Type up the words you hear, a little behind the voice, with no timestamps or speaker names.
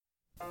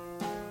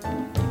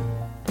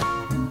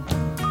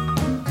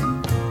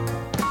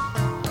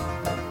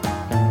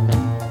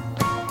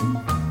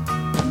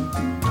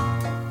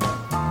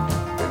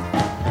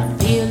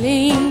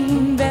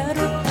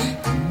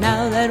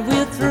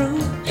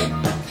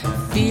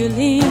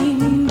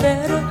feeling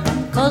better,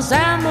 'cause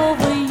I'm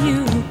over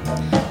you.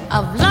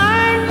 I've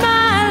learned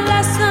my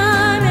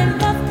lesson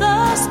and left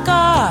the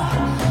scar,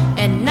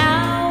 and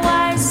now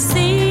I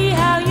see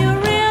how you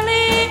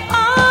really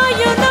are.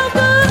 You know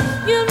good,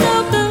 you know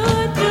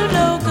good, you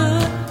know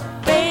good,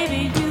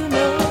 baby, you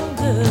know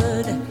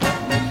good.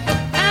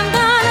 I'm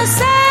gonna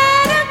say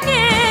it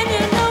again,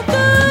 you know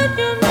good,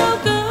 you know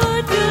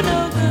good, you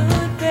know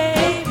good,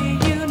 baby,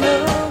 you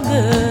know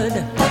good.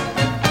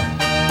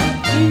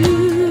 You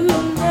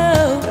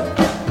know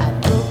I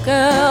broke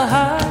a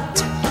heart,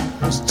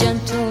 was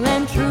gentle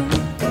and true.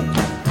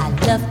 I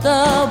left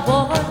the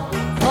boy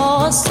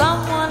for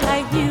someone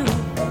like you.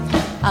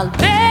 I'll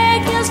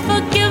beg his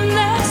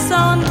forgiveness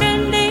on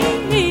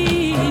bending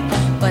knee,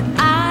 but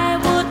I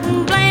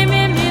wouldn't blame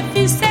him if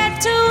he said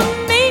to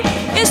me,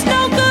 it's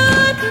no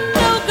good,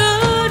 no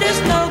good,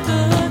 it's no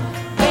good,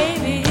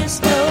 baby, it's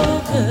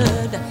no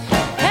good.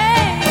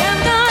 Hey, I'm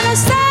gonna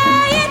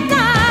say it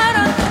now,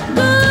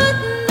 good,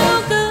 no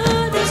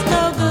good, it's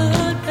no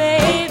good,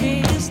 baby,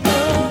 it's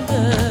no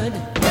good.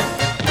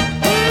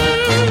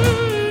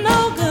 No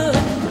good.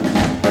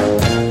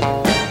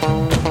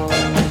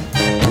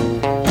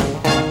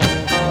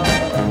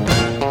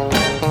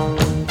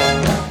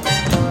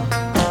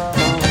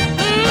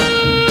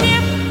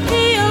 If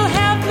he'll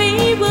help me,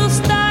 we'll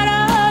start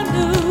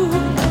anew.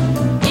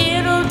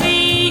 It'll be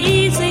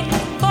easy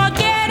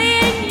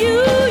forgetting you.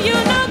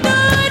 You're no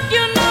good,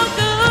 you're no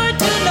good,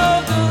 you're no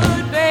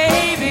good,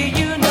 baby,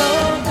 you're no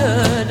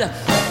good.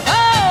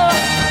 Oh,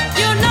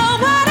 you know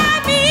what I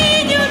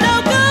mean. You're no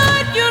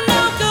good, you're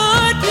no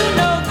good, you're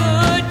no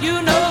good,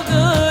 you're no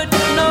good,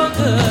 you're no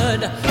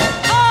good.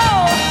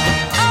 Oh,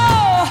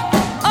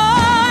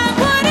 I'm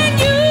putting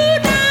you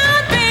down,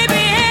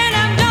 baby, and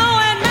I'm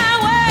going my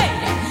way.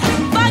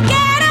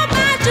 Forget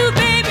about you,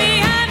 baby,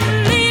 I'm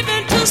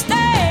leaving to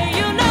stay.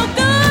 You're no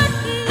good,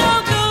 no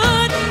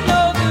good,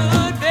 no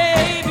good,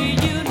 baby,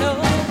 you're no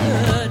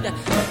good.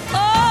 Oh,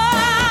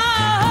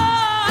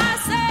 I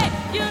say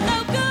you're no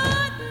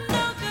good,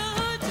 no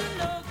good, you're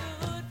no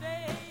good,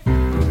 baby.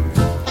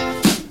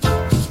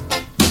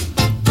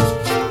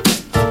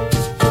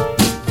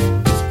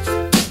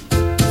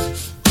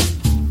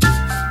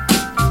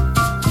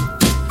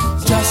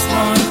 Just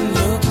one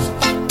look,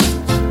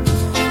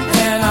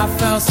 and I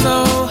felt so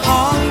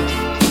hard.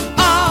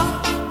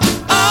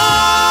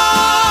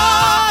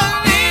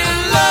 In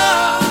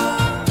love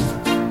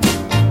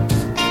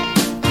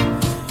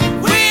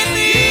with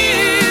you.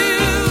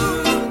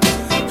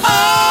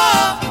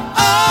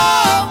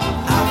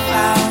 I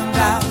found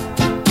out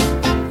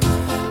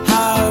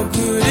how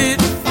good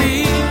it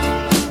feels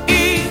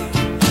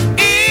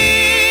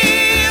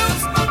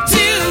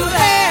to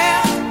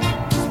have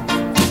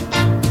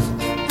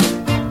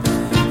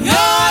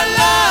your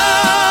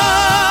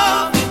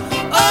love.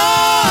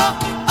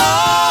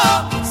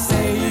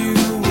 Say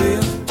you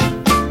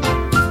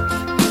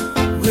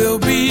will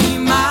be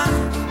mine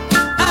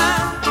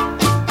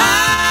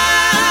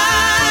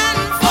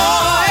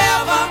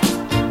forever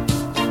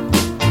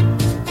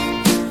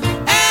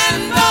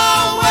and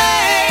always.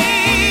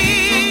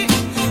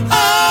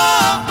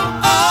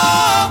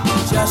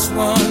 Just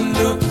one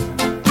look,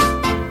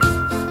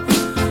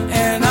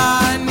 and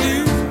I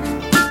knew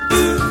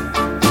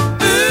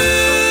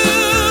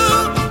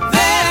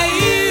that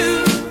you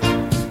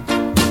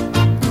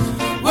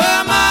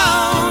were my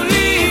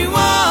only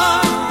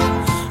one.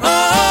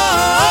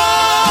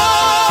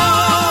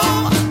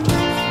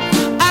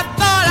 I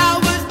thought I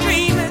was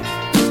dreaming,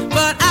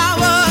 but I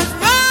was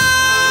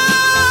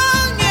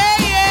wrong.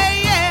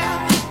 Yeah.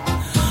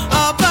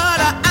 But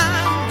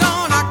I'm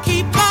gonna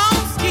keep on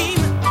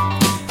scheming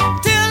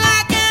till I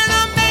can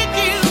make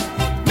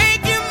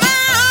you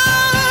my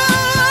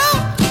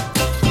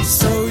own.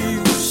 So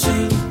you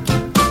see,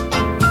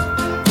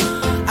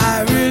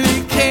 I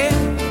really care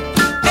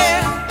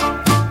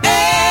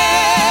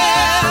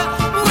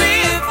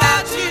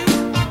without you.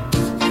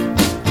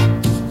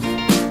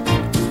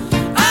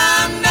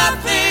 I'm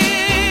nothing.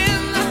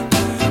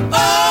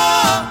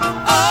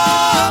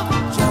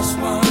 Just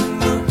one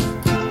look,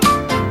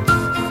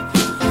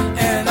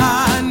 and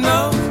I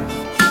know.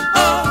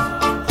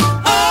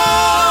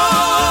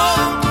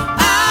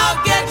 I'll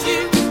get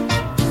you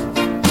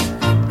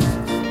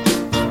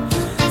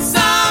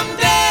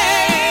someday.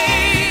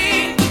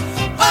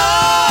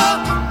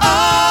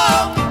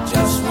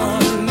 Just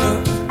one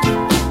look,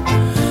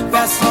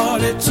 that's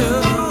all it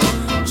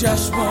took.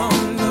 Just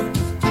one look,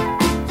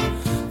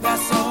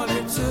 that's all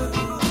it took.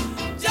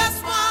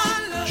 Just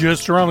one look.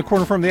 Just around the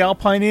corner from the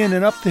Alpine Inn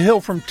and up the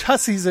hill from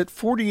Tussie's at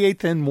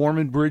 48th and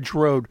Mormon Bridge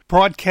Road.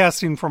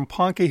 Broadcasting from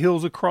Ponca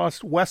Hills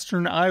across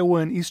western Iowa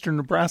and eastern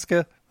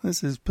Nebraska,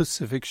 this is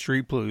Pacific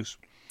Street Blues.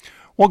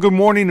 Well, good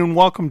morning and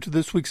welcome to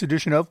this week's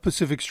edition of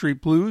Pacific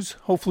Street Blues.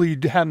 Hopefully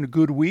you're having a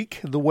good week.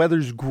 The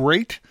weather's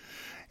great,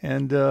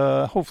 and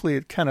hopefully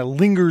it kind of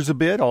lingers a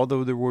bit,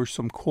 although there were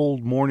some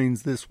cold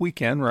mornings this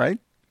weekend, right?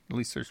 At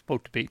least they're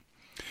supposed to be.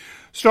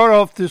 Start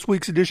off this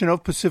week's edition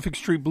of Pacific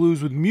Street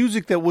Blues with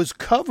music that was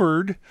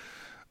covered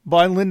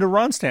by Linda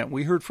Ronstadt.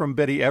 We heard from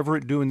Betty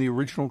Everett doing the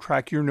original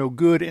track, You're No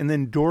Good, and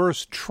then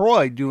Doris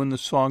Troy doing the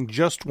song,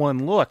 Just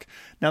One Look.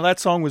 Now, that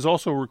song was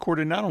also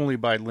recorded not only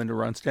by Linda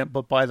Ronstadt,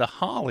 but by the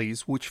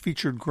Hollies, which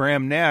featured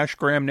Graham Nash.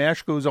 Graham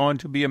Nash goes on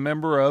to be a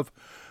member of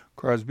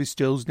Crosby,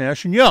 Stills,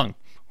 Nash & Young,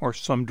 or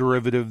some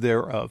derivative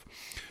thereof.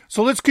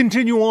 So let's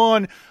continue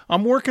on.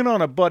 I'm working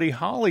on a Buddy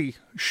Holly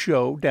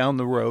show down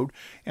the road,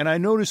 and I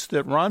noticed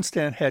that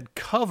Ronstadt had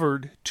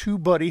covered 2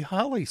 Buddy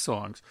Holly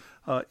songs.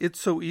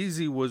 It's So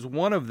Easy was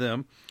one of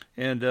them,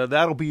 and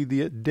That'll Be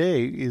the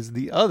Day is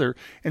the other.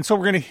 And so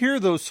we're going to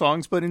hear those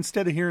songs, but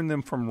instead of hearing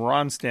them from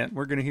Ronstadt,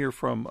 we're going to hear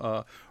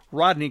from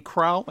Rodney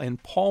Crowell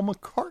and Paul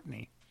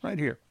McCartney right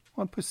here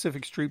on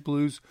Pacific Street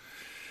Blues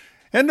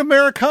and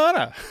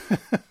Americana.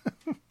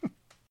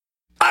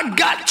 I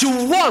got you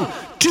 1,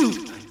 2,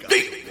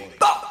 3,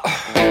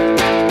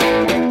 4.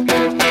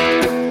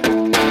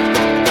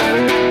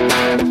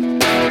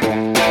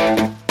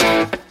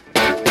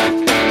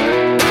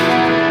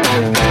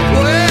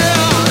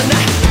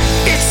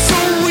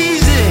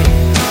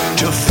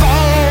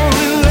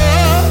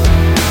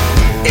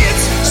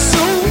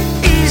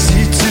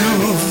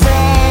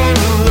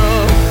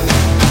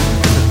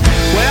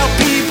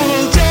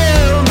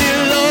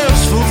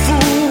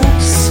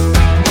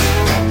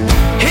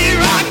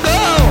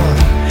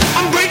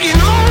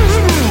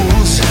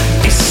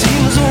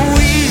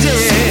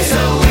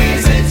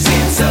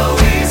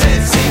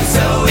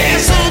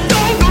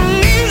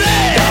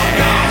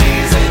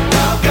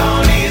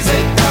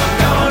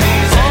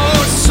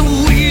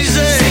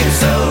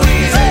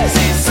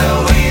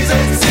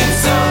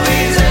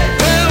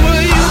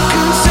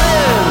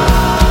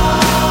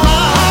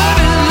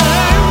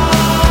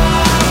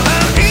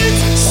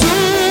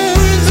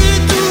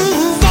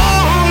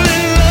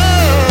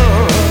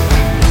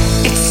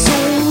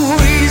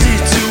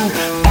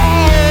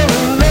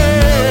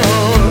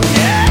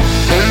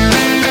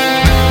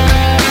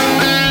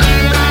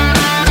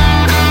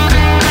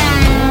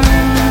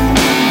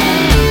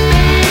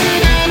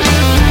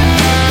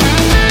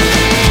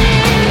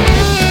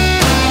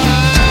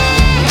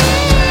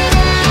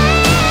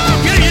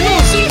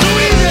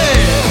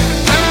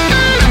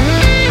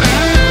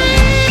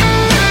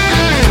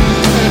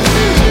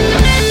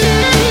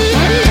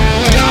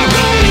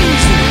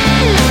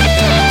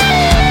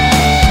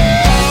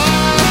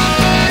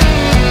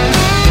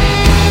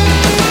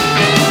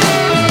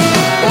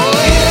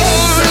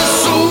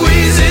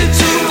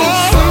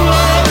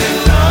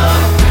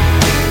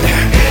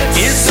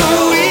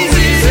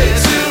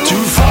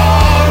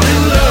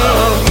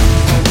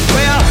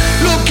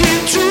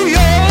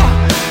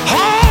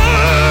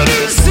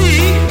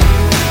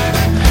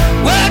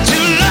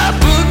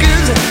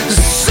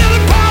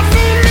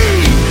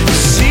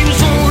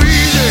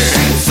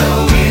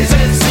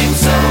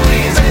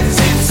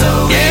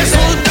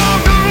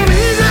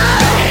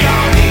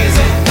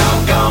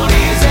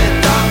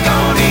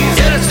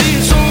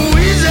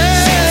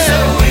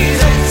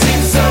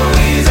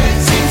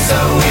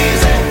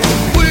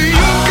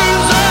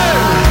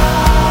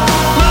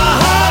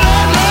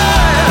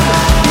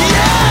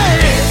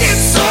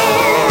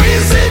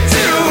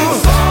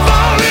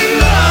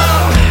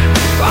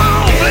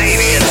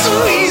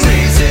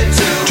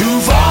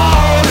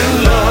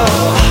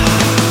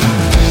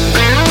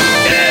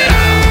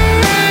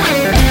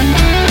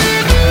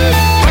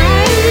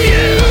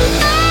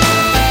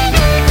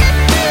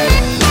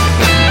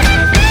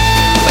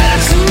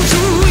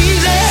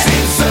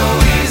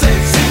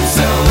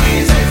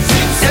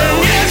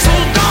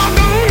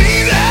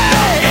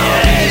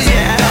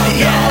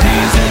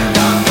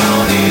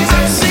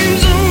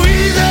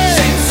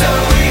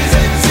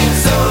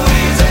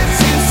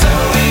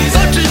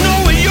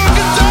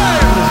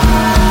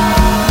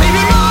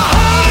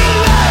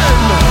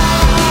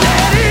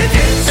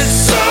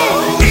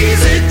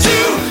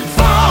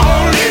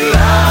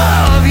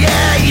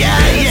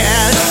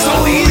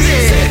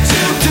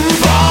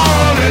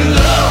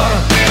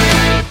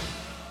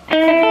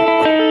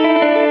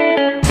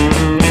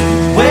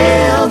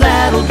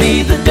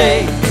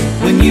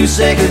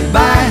 say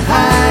goodbye,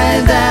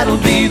 hi, that'll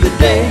be the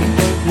day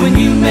when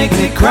you make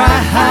me cry,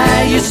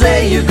 hi, you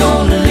say you're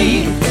gonna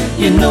leave,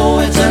 you know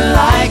it's a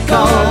lie,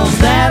 'cause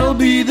that'll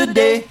be the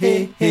day,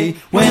 hey, hey,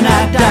 when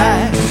I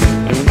die.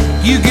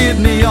 You give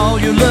me all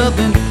your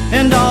loving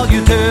and all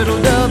your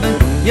turtle doving,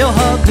 your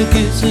hugs and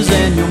kisses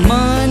and your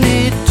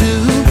money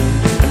too.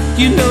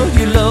 You know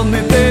you love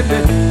me, baby,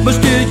 but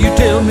still you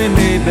tell me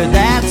maybe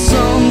that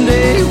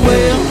someday,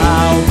 well,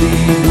 I'll be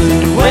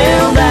blue.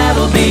 Well,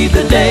 that'll be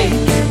the day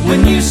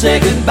when you say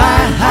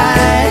goodbye,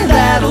 hi,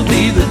 that'll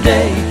be the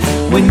day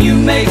when you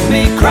make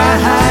me cry,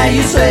 hi,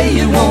 you say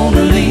you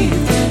wanna leave,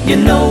 you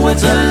know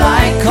it's a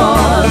lie,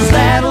 'cause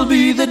that'll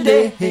be the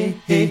day, hey,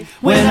 hey,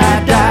 when I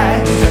die.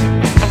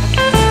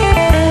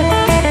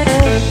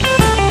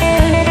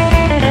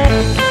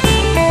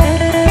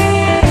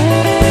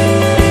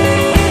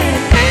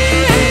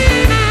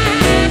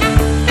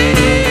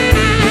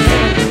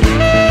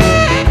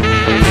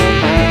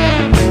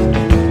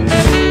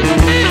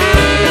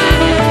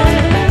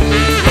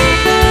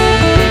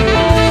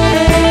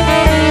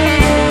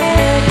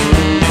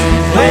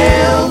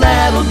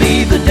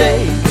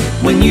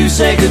 when you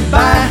say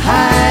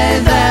goodbye,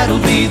 that'll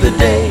be the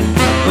day.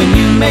 When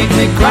you make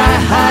me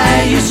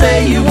cry, you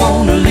say you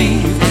wanna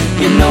leave.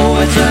 You know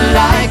it's a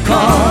lie,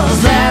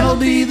 'cause that'll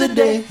be the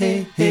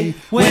day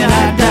when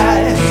I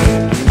die.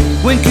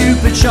 When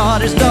Cupid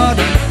shot his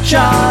darter,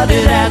 shot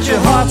it at your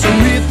heart. So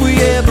if we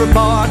ever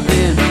part,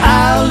 then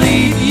I'll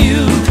leave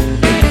you.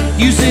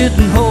 You sit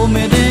and hold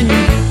me, then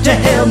you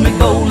tell me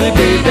boldly,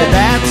 baby,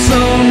 that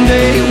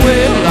someday,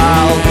 well,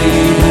 I'll be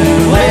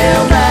blue.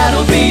 Well,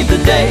 that'll be the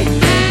day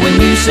when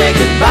you say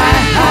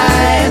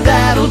goodbye.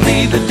 That'll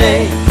be the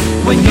day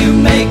when you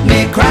make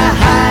me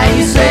cry.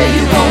 You say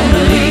you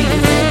wanna leave.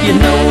 You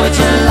know it's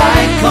a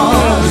lie,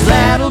 'cause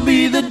that'll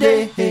be the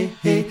day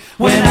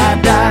when I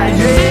die.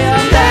 Yeah,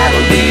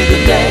 that'll be the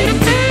day.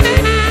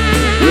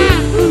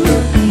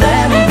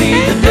 That'll be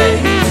the day.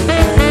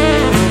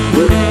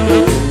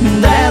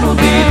 That'll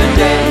be the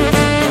day.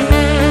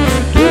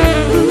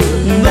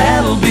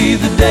 That'll be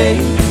the day.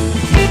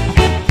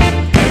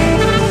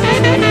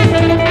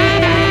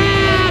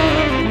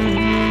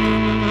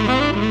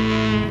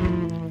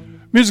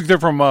 Music there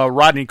from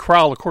Rodney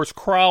Crowell. Of course,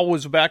 Crowell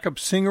was a backup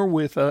singer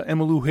with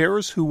Emmylou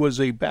Harris, who was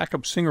a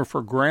backup singer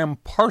for Graham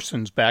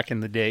Parsons back in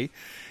the day,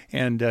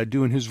 and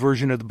doing his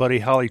version of the Buddy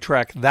Holly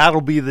track, That'll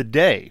Be the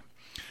Day.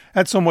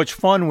 Had so much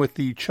fun with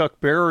the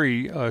Chuck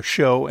Berry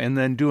show and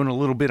then doing a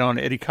little bit on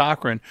Eddie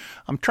Cochran.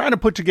 I'm trying to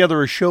put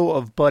together a show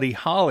of Buddy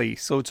Holly,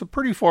 so it's a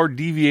pretty far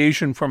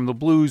deviation from the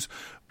blues,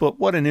 but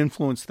what an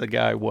influence the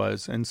guy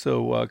was. And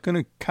so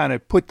going to kind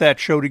of put that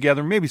show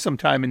together maybe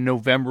sometime in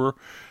November.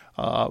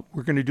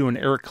 We're going to do an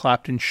Eric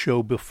Clapton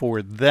show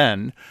before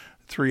then,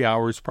 3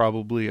 hours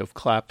probably of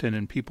Clapton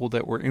and people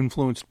that were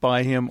influenced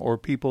by him or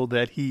people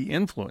that he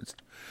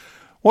influenced.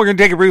 We're going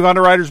to take a brief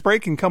Underwriters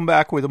break and come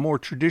back with a more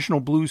traditional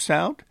blues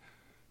sound.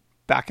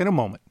 Back in a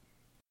moment.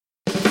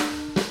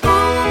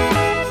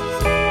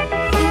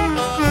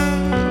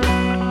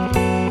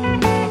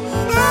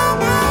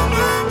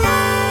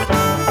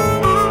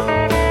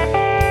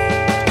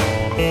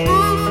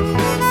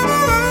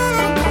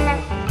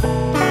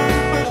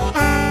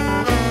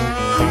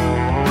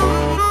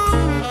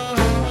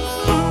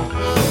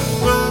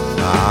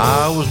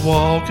 I was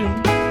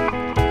walking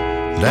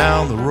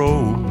down the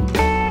road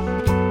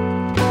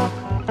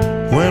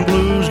when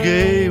blues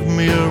gave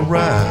me a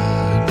ride.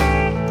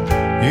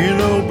 You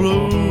know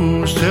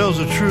blues tells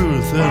the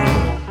truth in a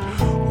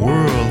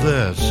world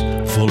that's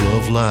full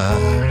of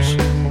lies.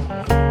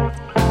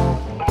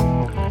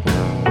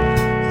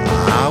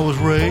 I was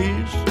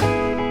raised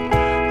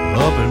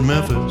up in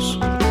Memphis,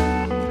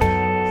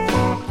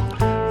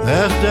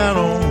 that's down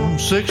on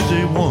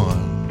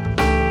 61.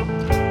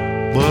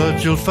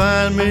 But you'll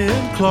find me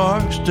in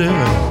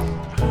Clarksdale,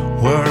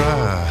 where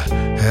I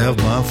have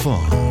my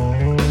fun.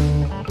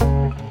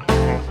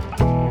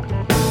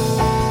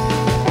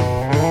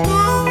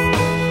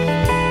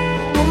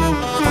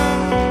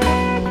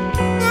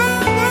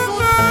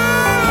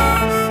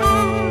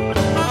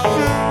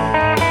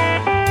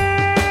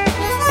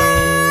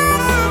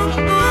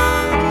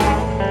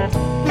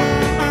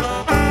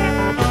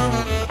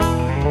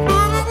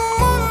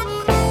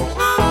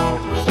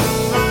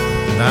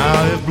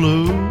 Now if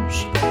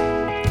blues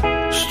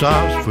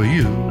stops for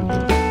you,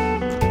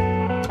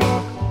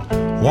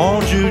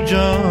 won't you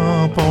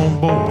jump on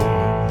board?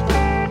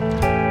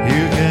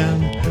 You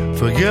can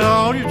forget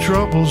all your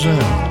troubles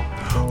and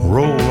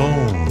roll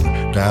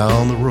on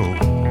down the road.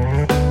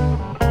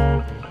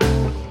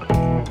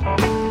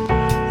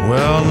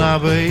 Well now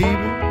baby,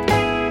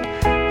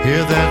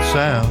 hear that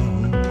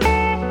sound,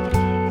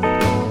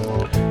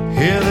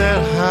 hear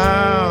that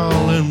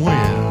howling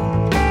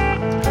wind.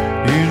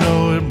 You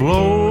know it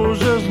blows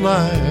just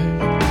like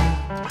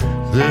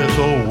this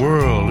old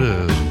world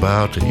is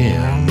about to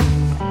end.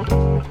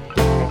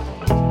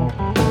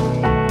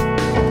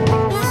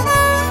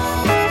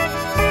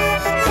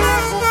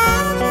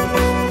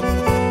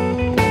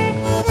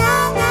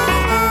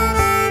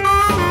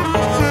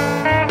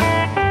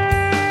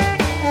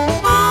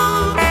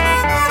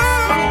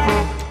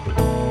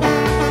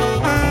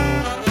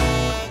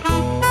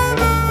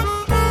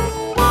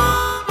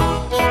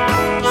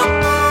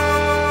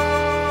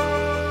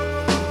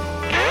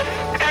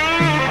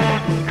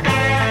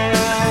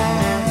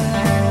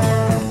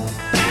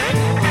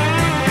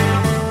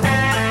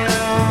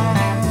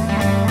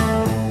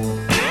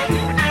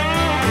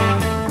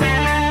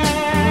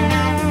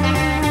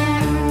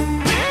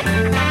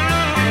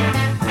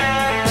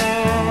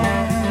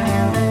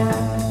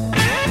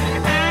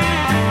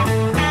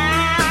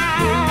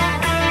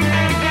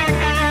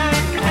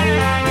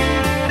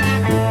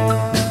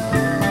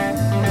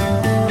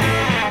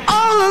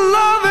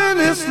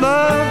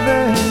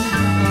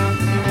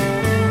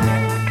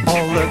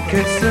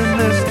 Kissing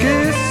is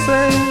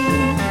kissing,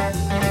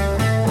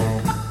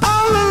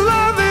 all the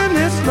loving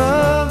is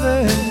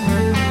loving,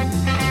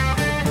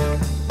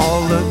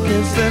 all the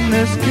kissing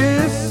is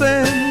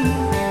kissing.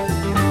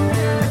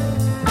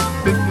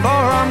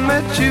 Before I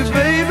met you,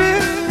 baby,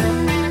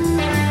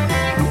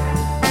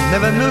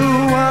 never knew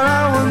what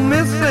I was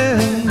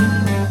missing.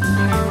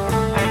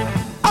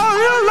 All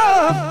your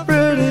love,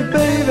 pretty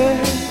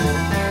baby.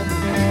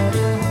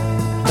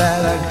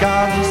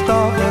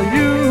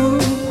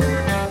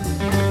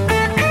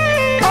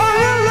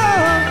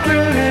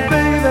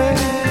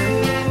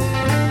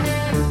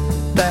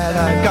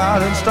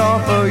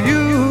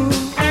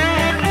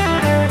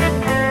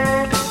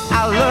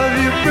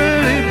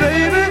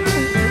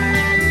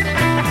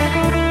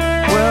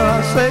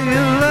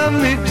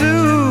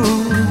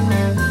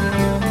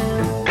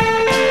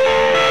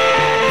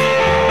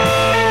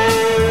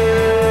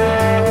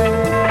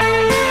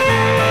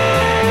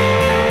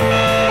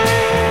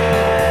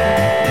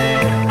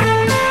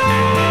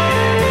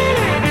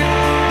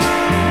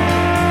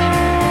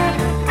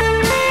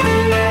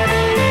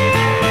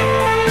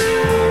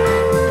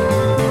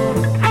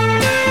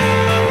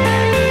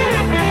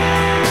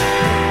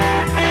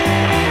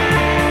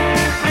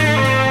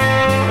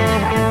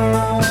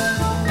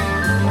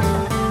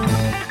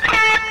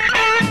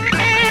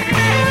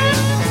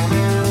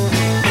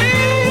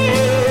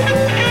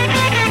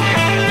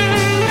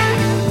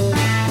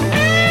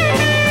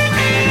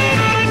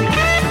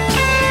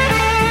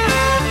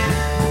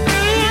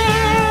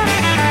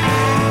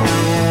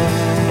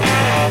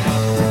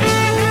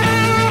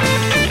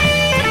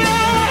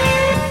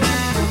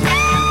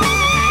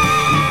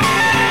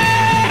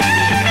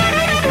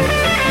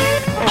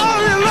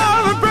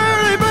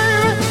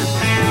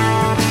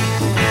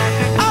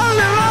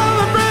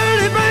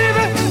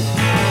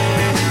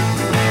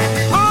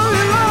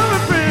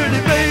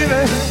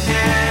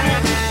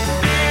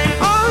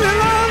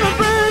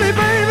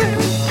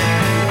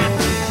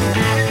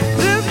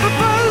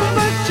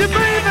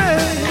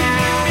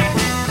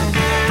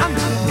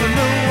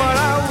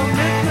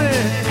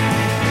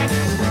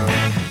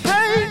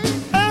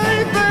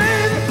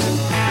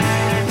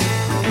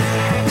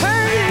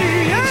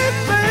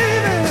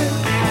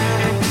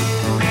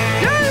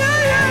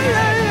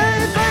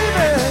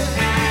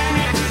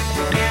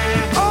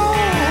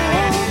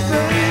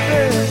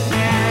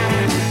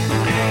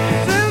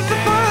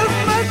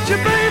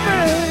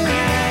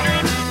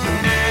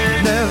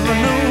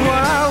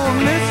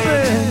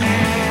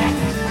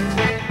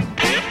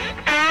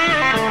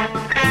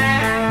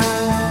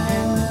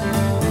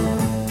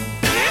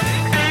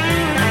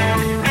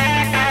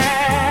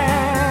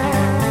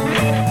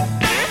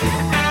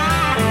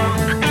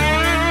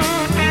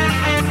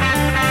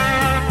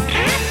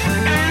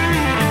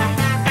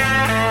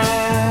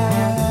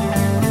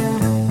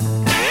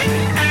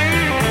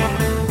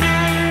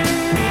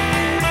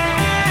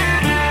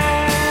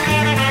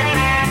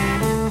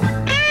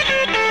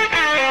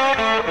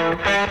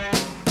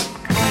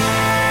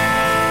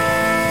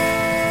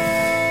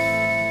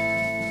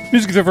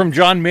 Music there from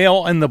John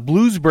Mayall and the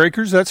Blues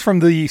Breakers. That's from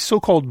the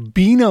so-called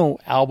Beano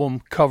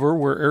album cover,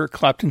 where Eric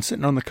Clapton's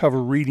sitting on the cover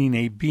reading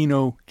a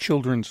Beano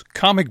children's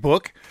comic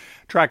book.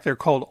 Track there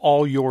called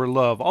All Your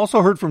Love.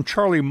 Also heard from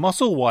Charlie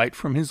Musselwhite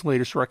from his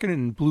latest record,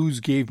 and Blues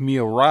Gave Me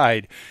a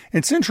Ride.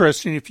 It's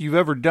interesting, if you've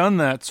ever done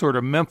that sort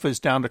of Memphis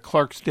down to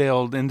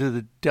Clarksdale into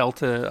the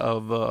delta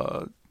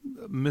of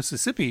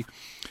Mississippi,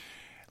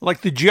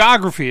 like the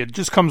geography, it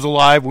just comes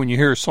alive when you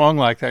hear a song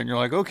like that, and you're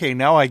like, okay,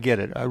 now I get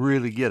it. I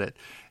really get it.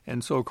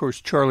 And so, of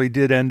course, Charlie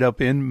did end up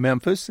in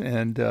Memphis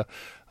and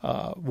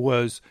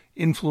was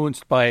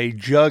influenced by a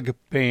jug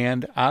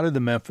band out of the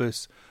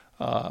Memphis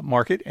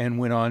market, and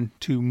went on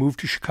to move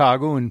to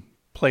Chicago and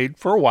played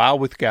for a while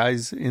with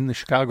guys in the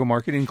Chicago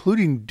market,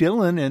 including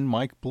Dylan and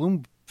Mike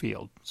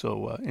Bloomfield.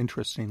 So,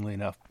 interestingly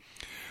enough.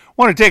 I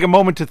want to take a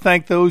moment to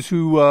thank those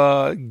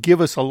who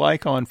give us a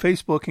like on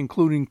Facebook,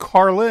 including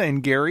Carla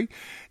and Gary,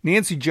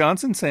 Nancy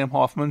Johnson, Sam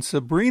Hoffman,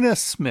 Sabrina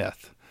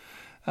Smith,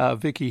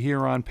 Vicky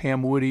Huron,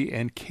 Pam Woody,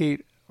 and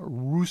Kate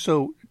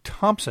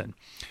Russo-Thompson.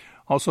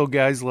 Also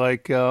guys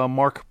like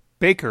Mark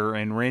Baker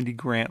and Randy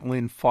Grant,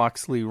 Lynn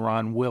Foxley,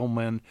 Ron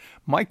Willman,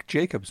 Mike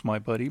Jacobs, my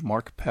buddy,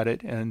 Mark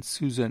Pettit, and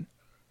Susan,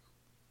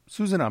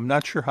 I'm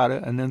not sure how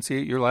to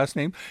enunciate your last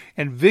name,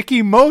 and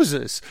Vicky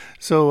Moses.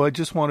 So I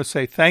just want to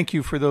say thank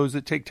you for those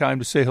that take time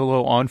to say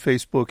hello on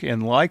Facebook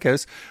and like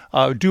us.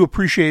 Do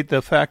appreciate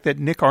the fact that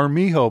Nick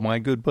Armijo, my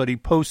good buddy,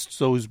 posts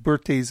those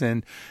birthdays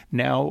and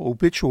now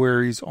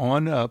obituaries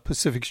on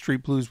Pacific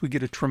Street Blues. We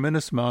get a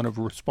tremendous amount of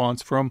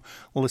response from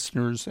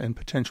listeners and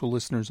potential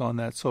listeners on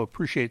that. So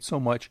appreciate so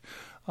much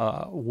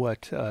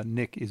what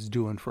Nick is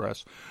doing for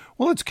us.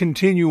 Well, let's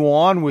continue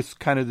on with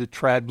kind of the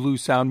trad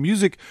blues sound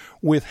music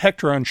with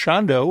Hector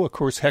Anchondo. Of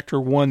course,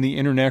 Hector won the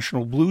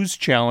International Blues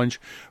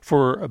Challenge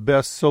for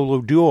Best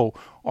Solo Duo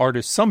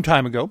Artist some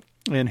time ago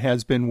and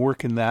has been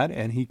working that,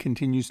 and he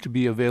continues to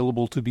be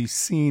available to be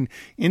seen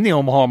in the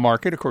Omaha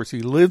market. Of course, he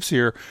lives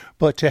here,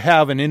 but to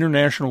have an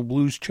International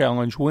Blues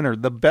Challenge winner,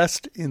 the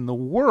best in the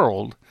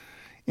world,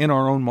 in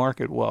our own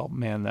market, well,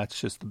 man,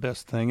 that's just the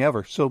best thing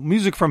ever. So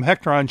music from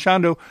Hector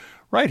Anchondo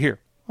right here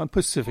on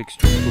Pacific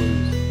Street Blues.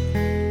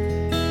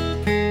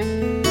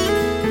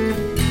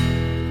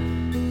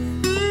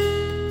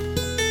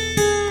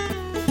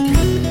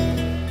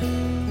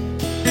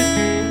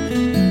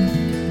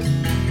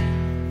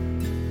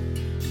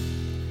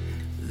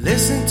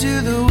 Listen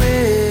to the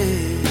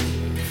wind,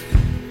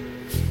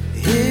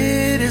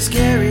 it is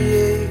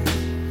carrying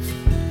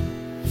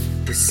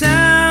the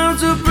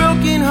sounds of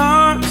broken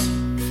hearts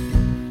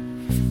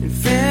and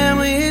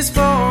families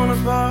falling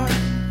apart,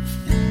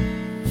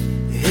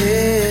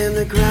 and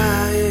the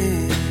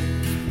crying.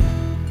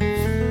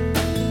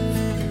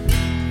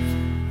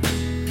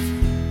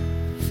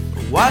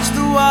 Watch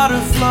the water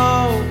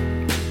flow,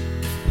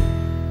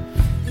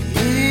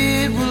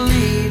 it will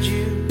lead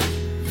you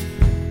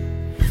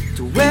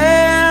to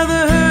where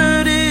the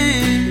hurt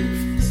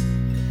is,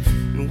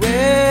 and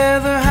where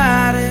they're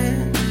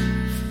hiding,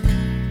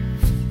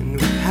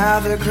 and how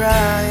they're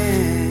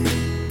crying.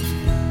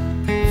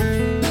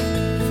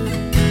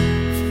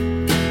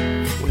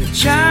 When a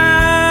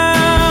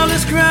child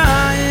is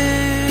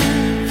crying,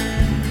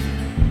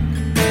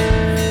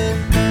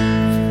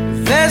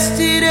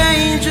 vested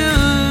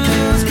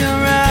angels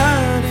come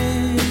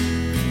riding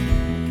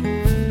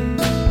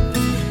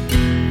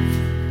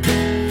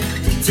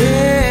to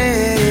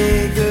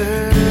take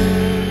her,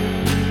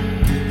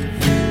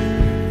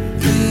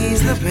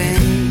 ease the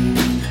pain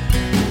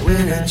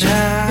when a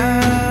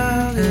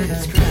child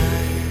is crying.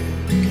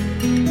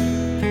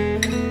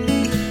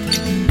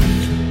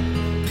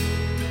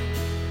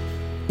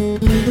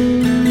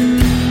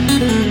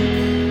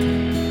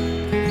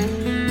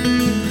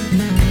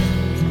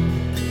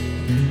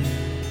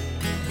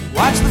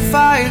 Watch the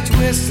fire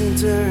twist and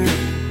turn,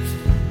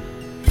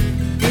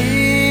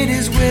 it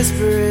is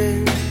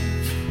whispering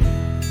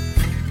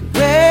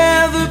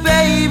where the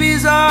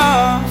babies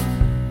are,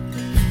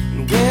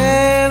 and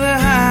where they're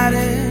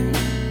hiding,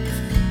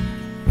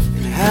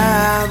 and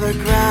how they're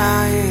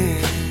crying.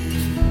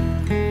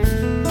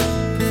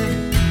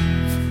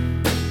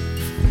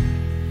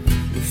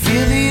 You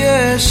feel the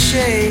earth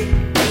shake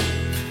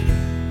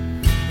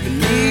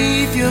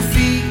beneath your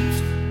feet,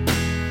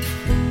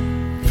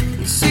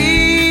 and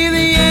see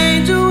the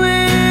angel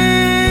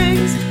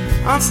wings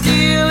on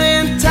steel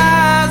and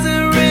ties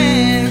and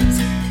rings,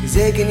 'cause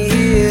they can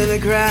hear the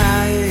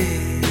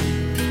crying.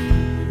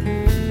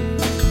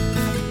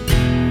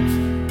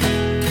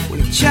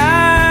 When a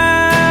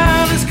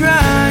child is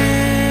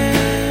crying,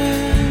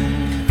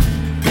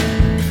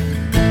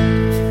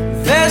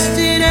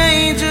 vested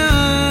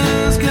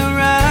angels come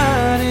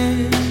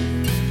riding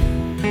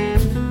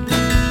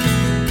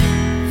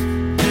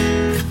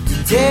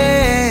to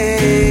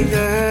take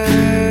her,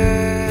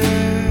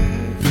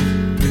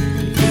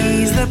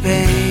 ease the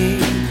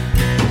pain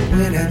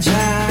when a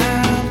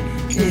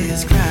child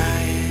is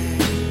crying.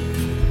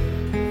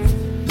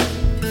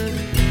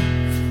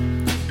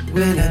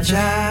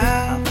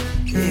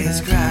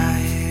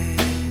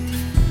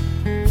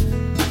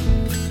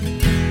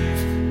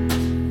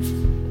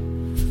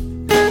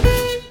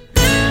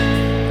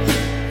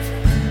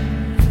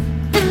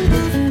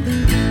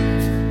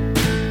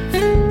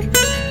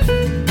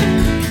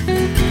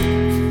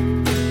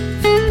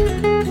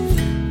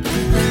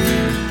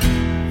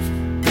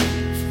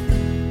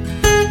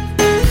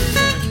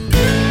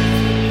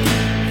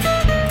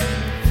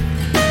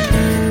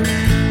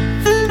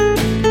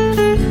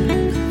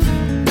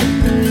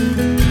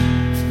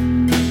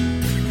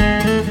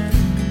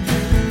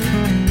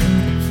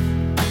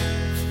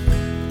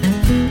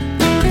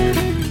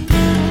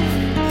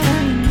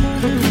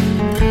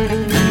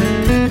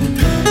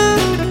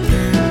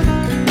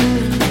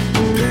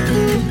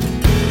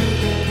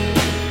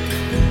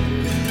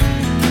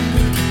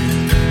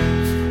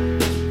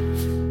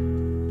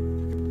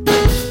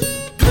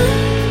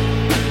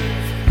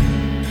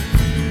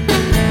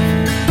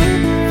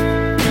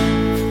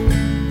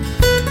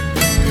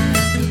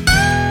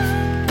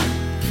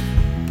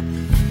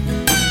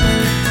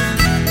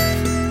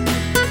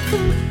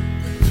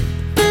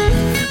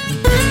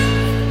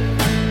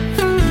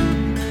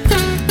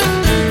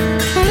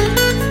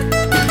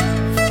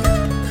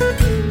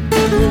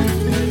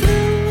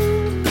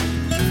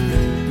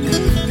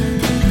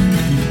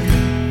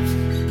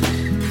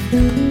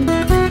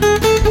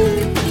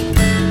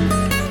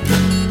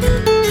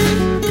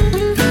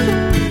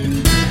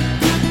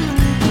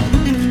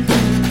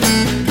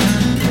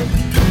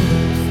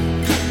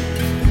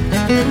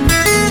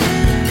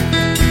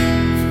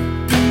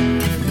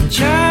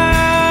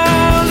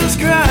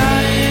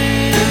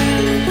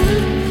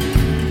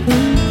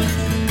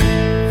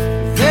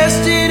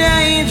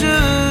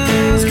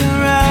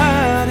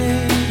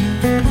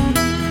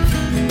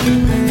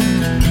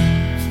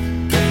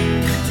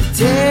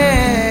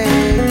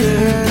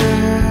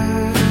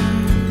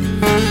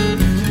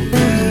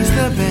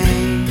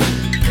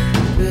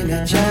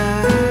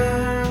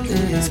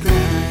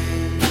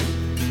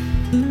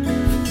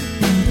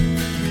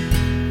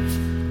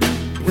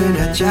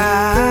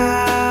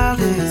 Child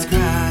is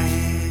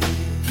crying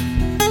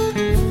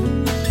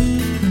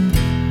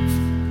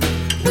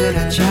when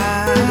a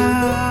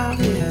child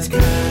is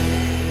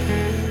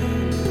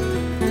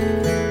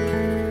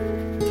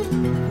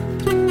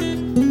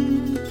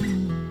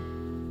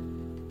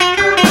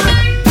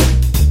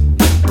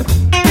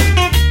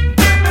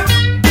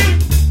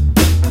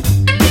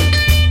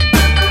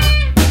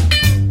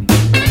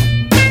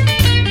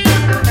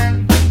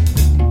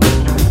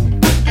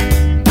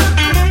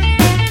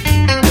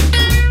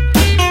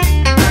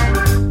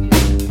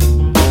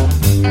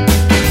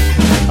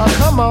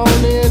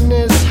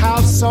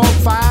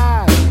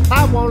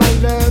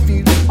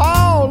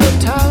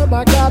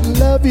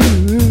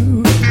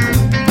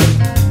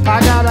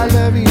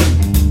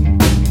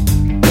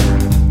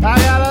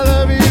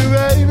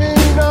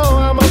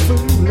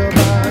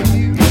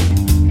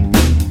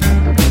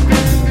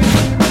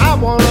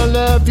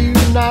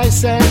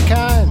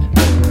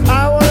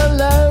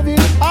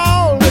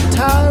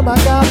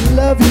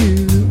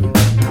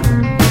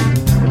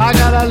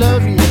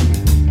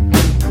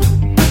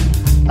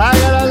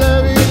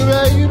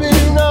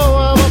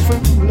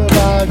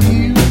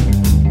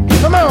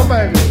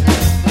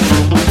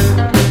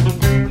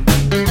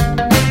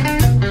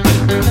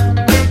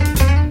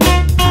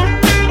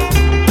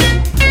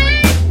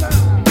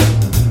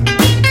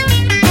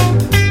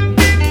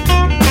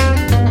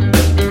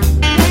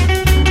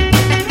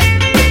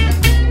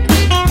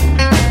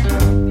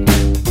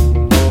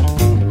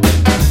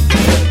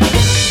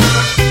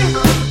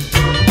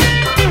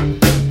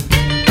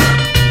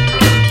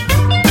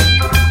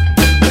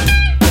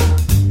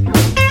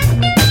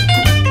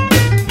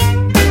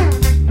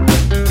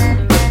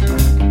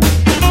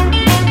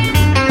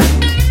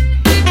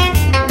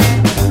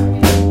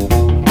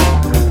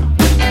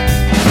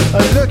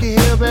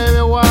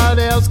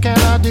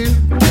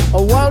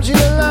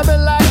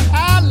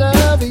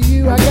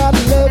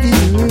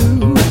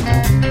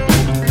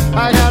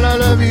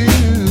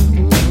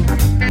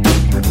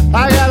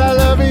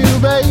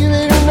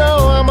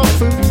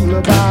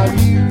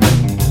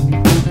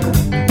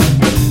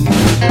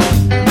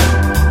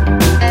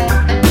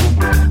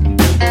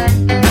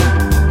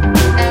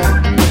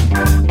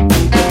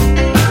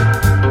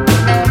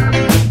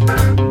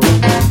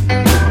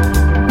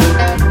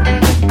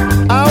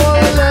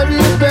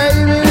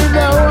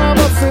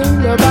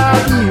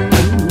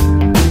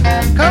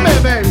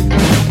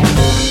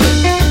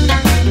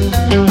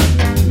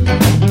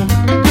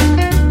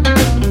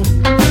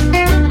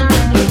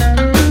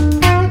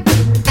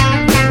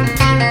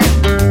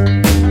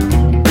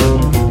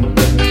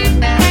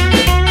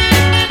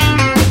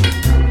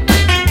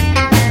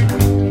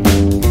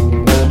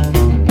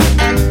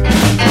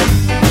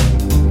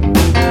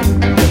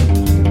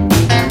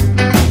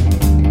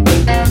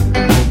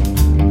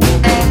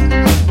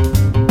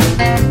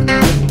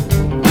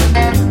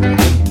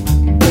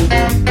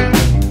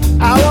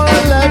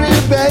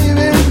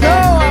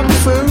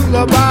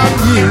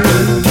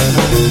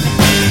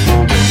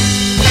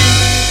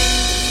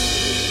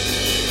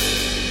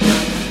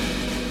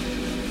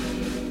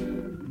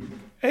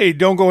Hey,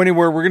 don't go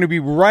anywhere. We're going to be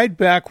right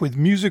back with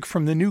music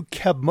from the new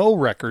Keb Mo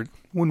record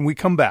when we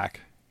come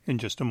back in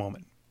just a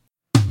moment.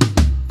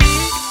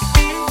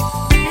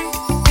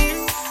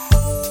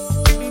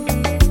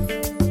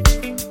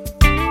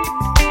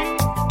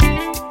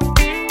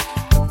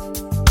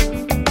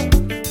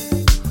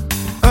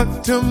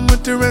 Autumn,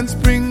 winter, and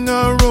spring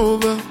are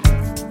over.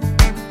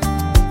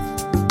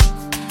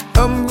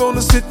 I'm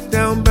gonna sit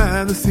down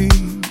by the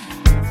sea.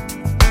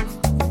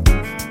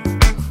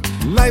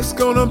 Life's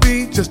gonna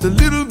be just a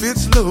little bit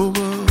slower.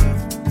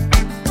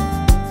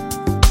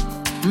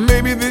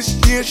 Maybe this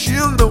year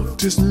she'll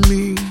notice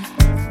me.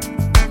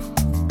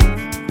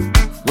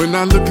 When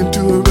I look into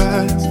her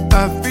eyes,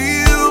 I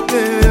feel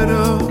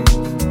better.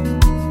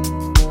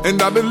 And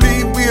I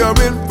believe we are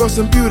in for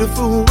some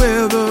beautiful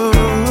weather.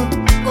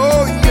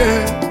 Oh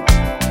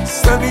yeah,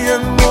 sunny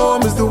and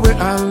warm is the way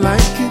I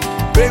like it.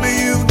 Baby,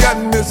 you've got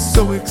me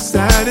so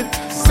excited.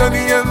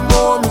 Sunny and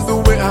warm is the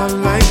way I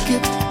like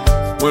it.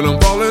 When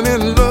I'm falling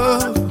in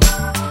love,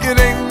 it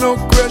ain't no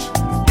crush,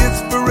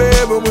 it's forever.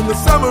 forever. When the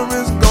summer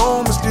is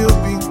gone, we'll still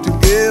be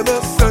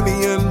together,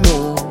 sunny and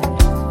warm.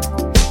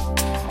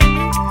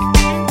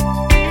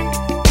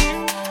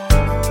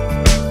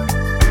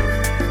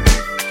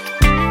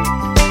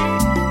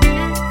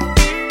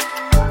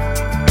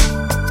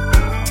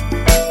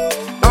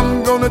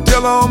 I'm gonna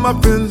tell all my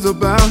friends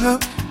about her.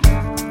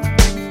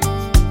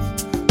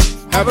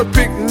 Have a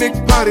picnic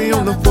party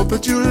on the 4th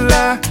of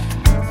July.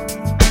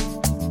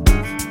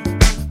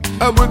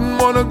 I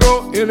wouldn't wanna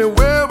go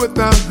anywhere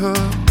without her,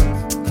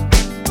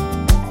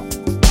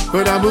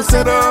 but I will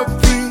set her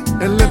free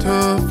and let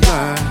her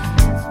fly.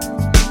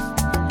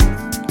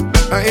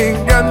 I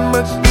ain't got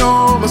much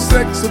charm or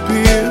sex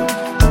appeal,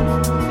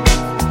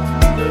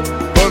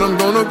 but I'm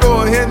gonna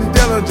go ahead and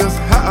tell her just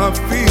how I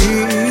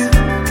feel.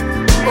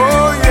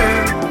 Oh yeah,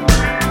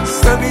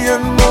 sunny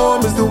and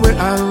warm is the way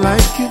I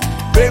like it.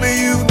 Baby,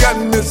 you've got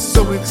me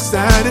so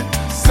excited.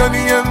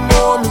 Sunny and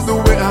warm is the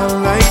way I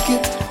like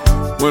it.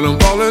 When I'm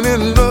falling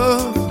in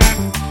love,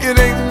 it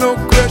ain't no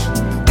question,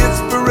 it's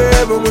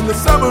forever. When the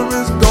summer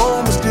is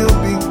gone, we'll still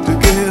be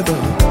together,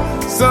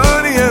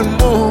 sunny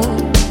and warm.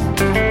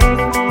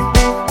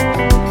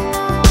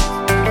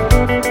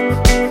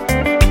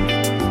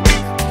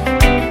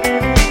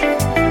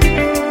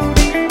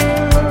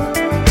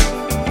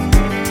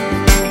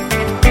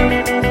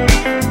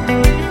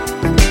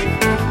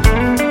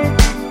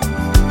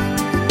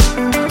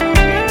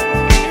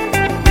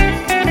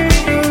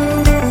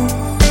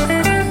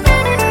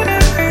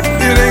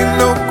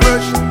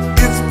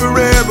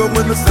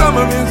 When the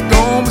summer is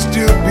gone, we'll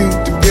still be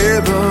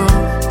together,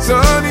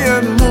 sunny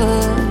and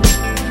warm.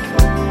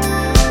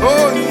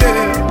 Oh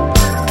yeah,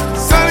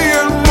 sunny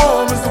and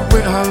warm is the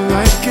way I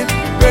like it.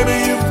 Baby,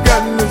 you've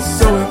got me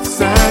so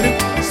excited.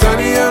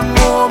 Sunny and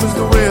warm is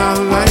the way I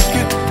like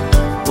it.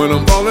 When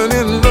I'm falling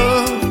in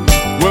love,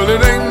 well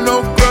it ain't no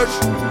crush,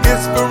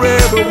 it's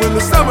forever. When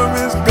the summer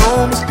is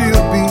gone, we'll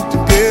still be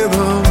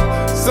together,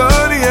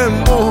 sunny and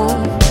warm.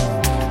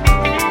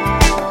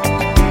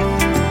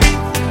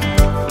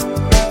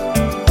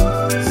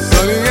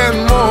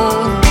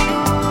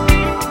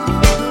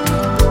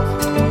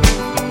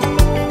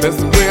 That's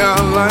the way I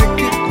like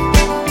it.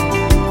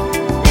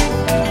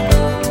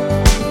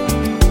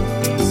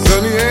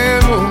 Sunny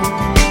and warm.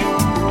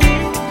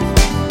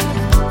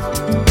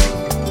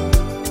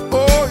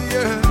 Oh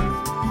yeah.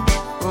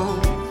 Oh.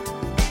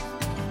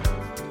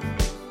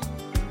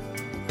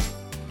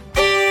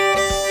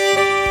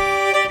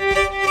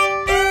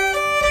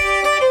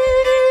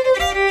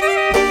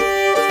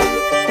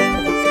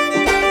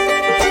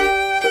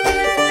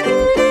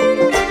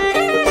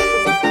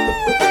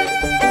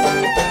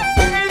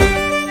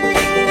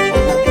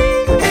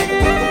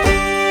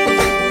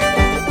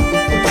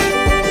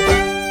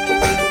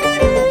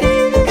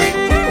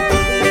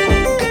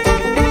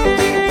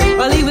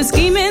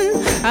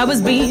 I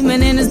was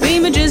beaming in his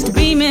beamer, just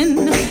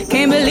beaming.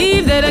 Can't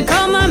believe that I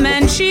caught my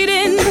man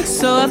cheating.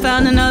 So I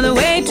found another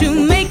way to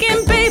make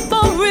him pay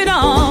for it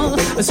all.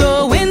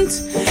 So I went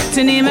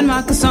to Neiman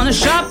Marcus on a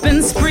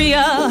shopping spree,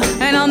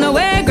 and on the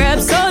way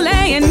grabbed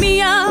Soleil and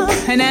Mia.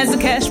 And as the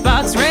cash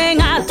box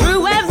rang, I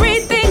threw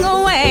everything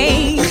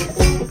away.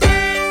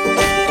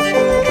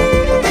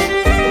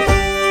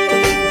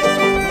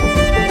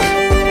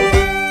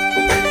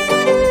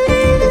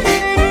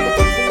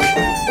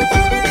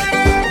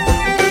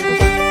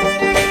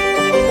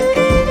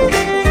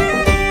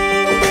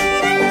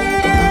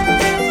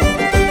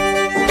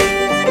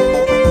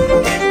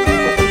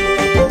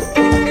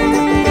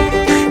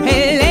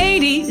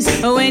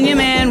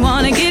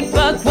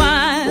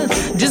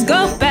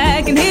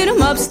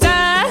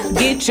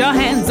 Get your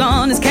hands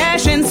on his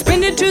cash and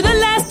spend it to the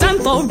last time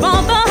for all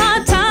the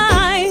hard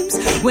times.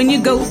 When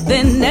you go,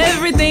 then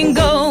everything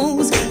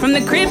goes, from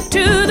the crib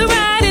to the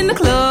ride in the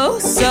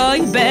clothes. So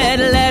you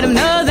better let him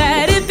know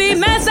that if he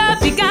mess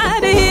up, you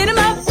gotta hit him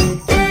up.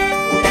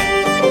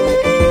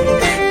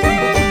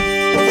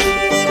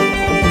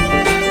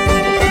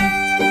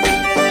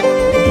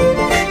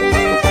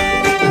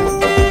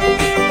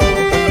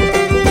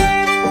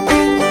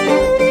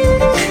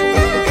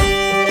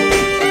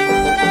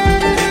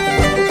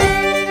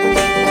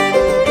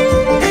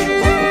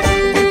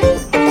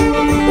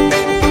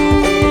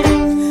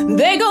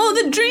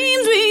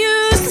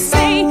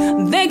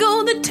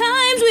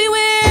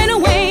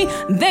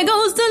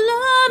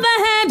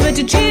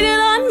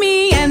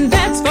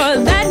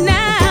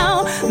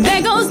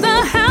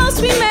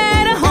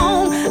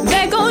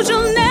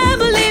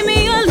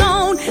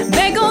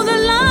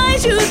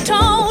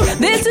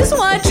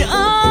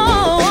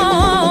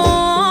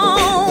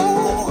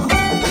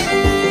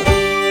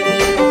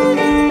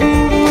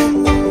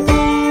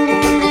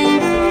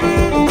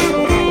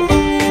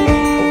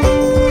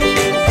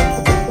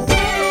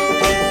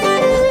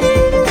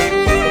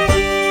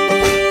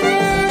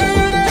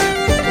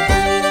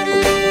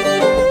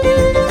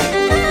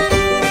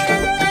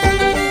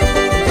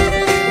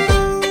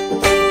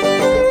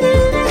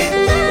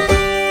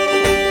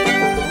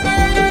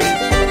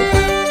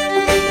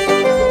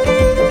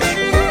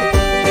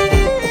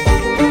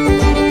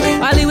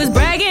 While he was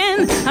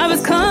bragging, I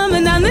was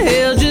coming down the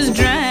hill just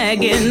dragging.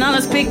 bragging. All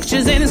his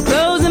pictures and his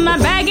clothes in my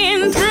bag,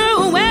 and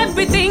threw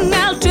everything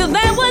out till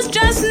there was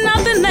just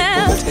nothing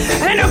left.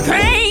 And I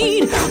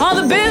paid all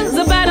the bills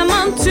about a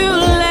month too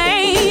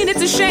late.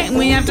 It's a shame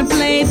we have to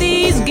play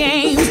these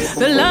games.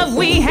 The love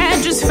we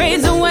had just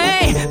fades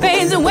away,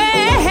 fades away.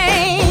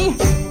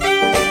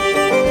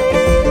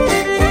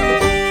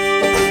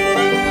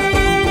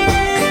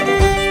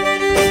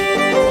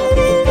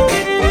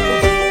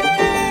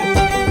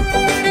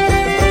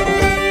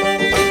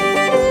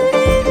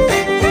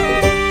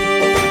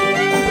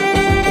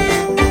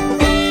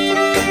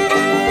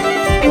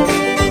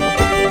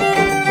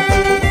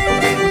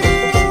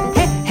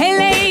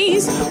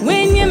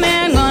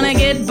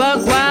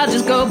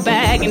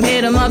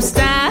 Up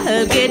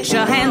style, get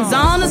your hands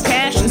on his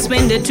cash and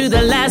spend it to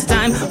the last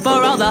time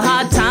for all the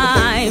hard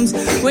times.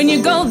 When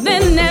you go,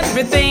 then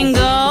everything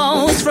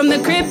goes, from the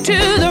crib to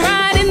the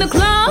ride in the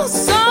clothes.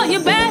 So you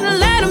better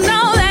let him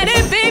know that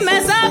if he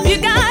mess up, you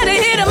gotta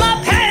hit him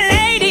up. Hey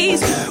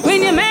ladies,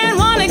 when your man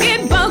wanna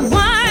get buck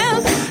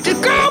wild,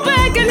 just go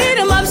back and hit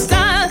him up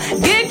style.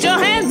 Get your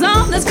hands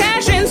on his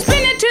cash and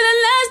spend it to the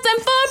last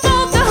time for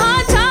both the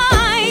hard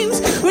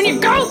times. When you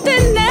go,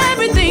 then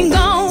everything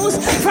goes,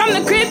 from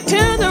the crib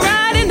to the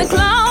ride.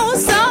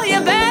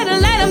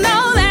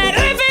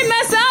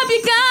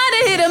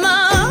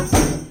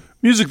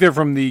 Music there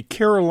from the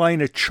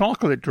Carolina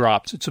Chocolate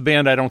Drops. It's a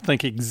band I don't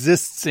think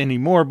exists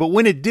anymore, but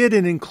when it did,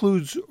 it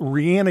includes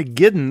Rhianna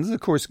Giddens.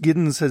 Of course,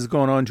 Giddens has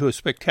gone on to a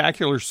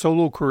spectacular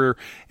solo career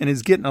and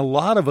is getting a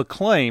lot of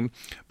acclaim,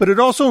 but it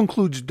also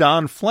includes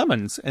Don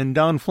Flemons, and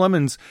Don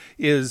Flemons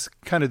is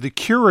kind of the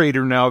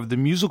curator now of the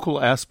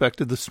musical aspect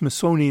of the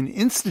Smithsonian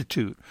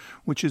Institute,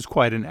 which is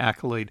quite an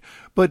accolade.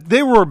 But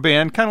they were a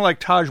band, kind of like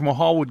Taj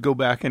Mahal would go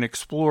back and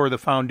explore the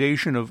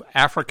foundation of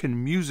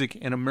African music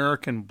and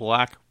American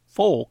black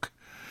folk.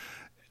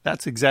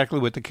 That's exactly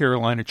what the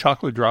Carolina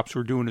Chocolate Drops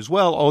were doing as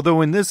well,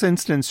 although in this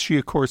instance, she,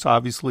 of course,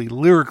 obviously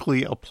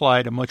lyrically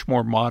applied a much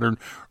more modern,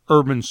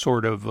 urban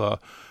sort of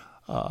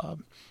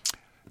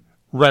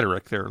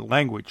rhetoric there,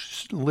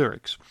 language,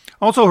 lyrics.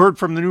 Also heard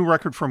from the new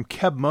record from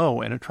Keb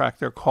Mo and a track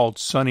there called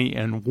Sunny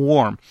and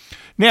Warm.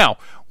 Now,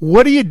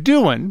 what are you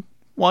doing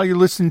while you're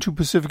listening to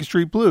Pacific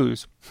Street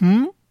Blues?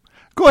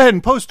 Go ahead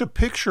and post a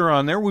picture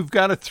on there. We've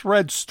got a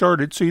thread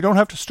started, so you don't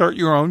have to start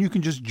your own. You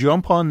can just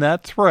jump on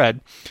that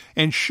thread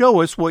and show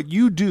us what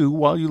you do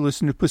while you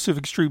listen to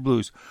Pacific Street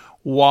Blues.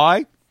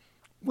 Why?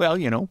 Well,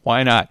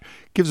 why not?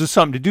 Gives us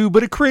something to do,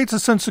 but it creates a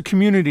sense of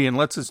community and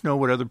lets us know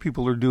what other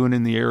people are doing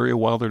in the area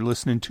while they're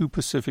listening to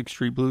Pacific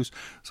Street Blues.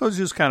 So it's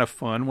just kind of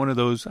fun. One of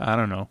those,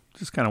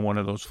 just kind of one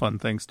of those fun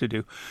things to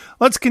do.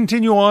 Let's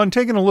continue on,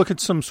 taking a look at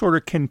some sort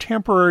of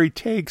contemporary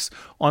takes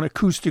on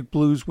acoustic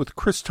blues with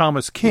Chris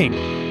Thomas King,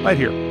 right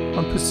here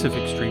on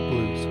Pacific Street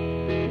Blues.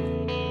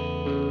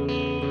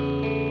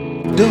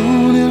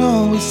 Don't it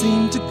always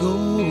seem to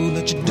go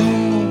that you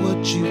don't know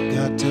what you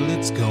got till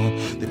it's gone?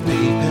 They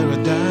pay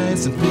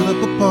paradise and fill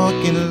up a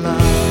parking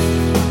lot.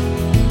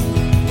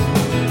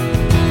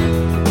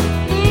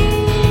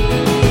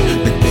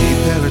 They pay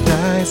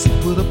paradise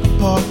and put up a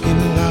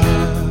parking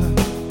lot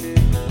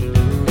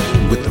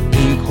with a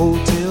pink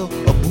hotel,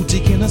 a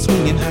boutique and a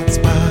swinging hot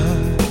spot.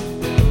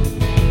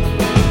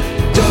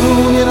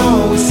 Don't it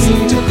always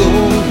seem to go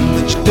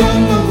that you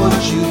don't know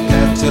what you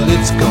got till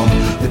it's gone?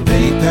 They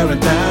pay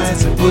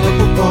paradise and put up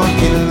a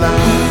parking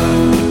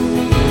lot.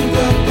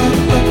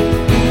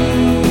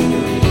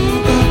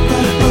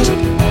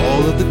 Took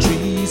all of the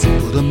trees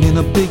and put them in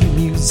a big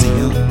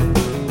museum,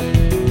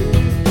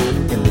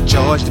 and they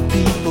charge the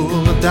people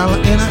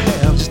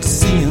 $1.50 just to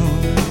see them.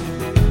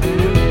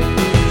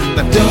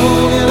 Now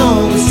don't it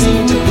always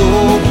seem to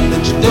go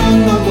that you don't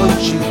know what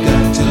you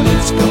got till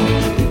it's gone?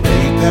 They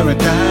pay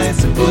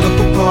paradise and put up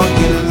a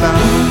parking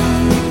lot.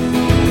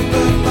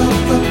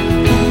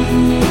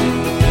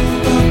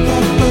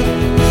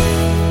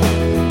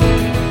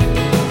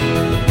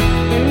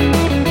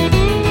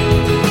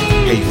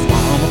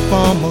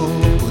 Farmer,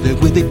 put it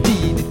with a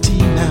DDT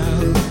now.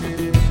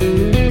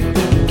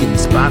 Getting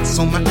spots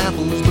on my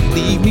apples, but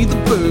leave me the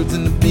birds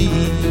and the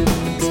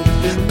bees.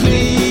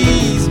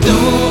 Please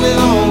don't it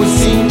always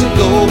seem to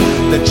go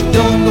that you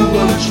don't know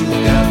what you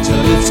got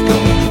till it's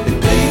gone? They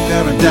pay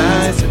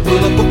paradise and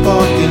put up a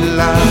parking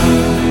lot.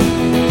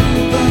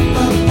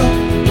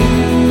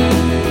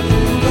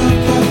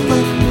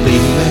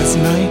 Late last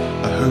night,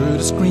 I heard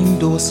a screen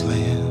door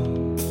slam.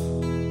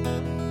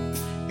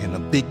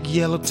 Big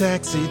yellow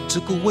taxi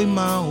took away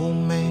my old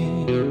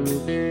man.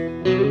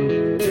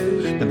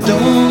 Now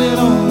don't it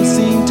always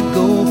seem to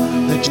go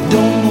that you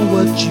don't know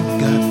what you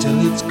got till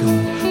it's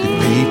gone? They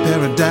pay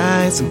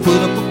paradise and put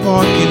up a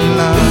parking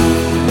lot.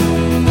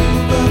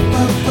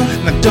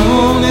 Now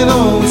don't it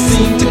always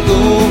seem to go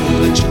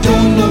that you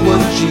don't know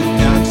what you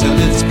got till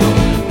it's gone?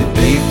 They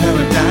pay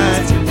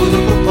paradise and put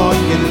up a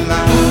parking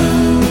lot.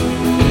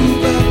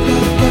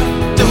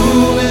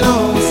 Don't it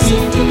always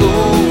seem to go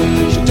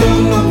that you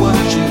don't know what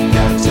you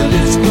got till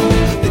it's gone?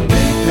 They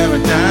pay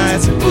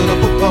paradise and put up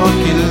a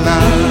parking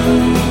lot.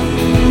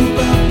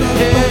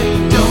 Hey,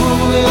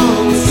 don't it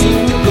always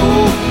seem to go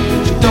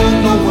that you don't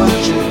know what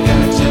you got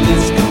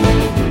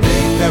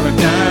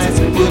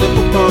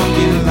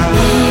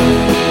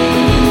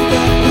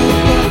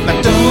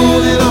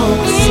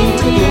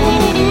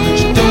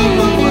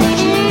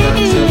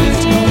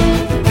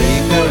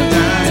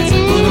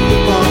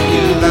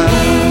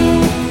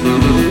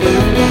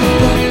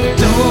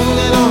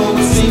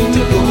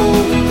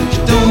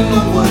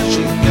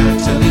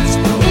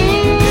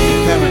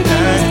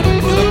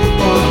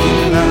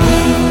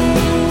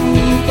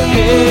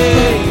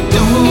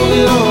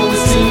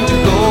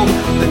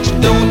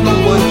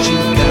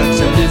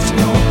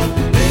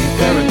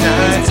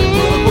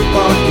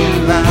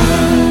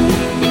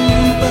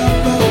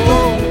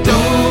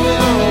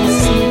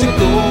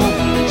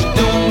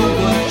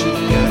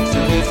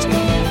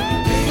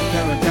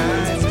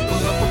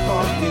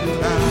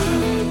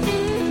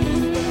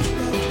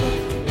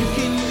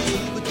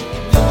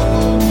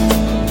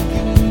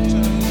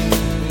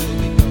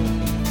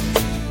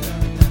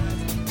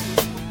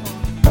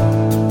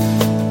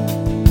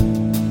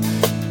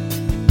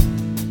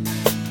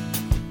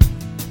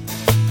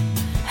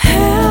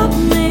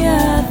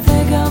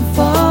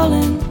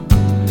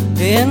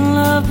in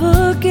love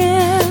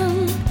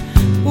again.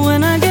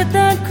 When I get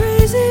that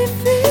crazy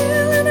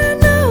feeling, I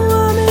know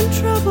I'm in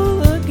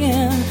trouble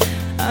again.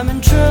 I'm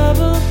in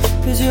trouble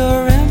 'cause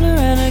you're a rambler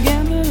and a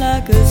gambler,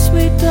 like a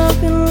sweet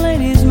talking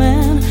ladies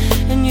man.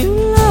 And you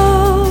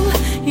love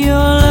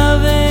your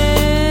loving,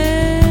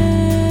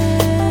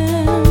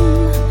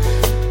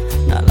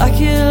 not like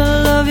you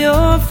love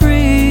your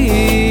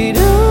freedom.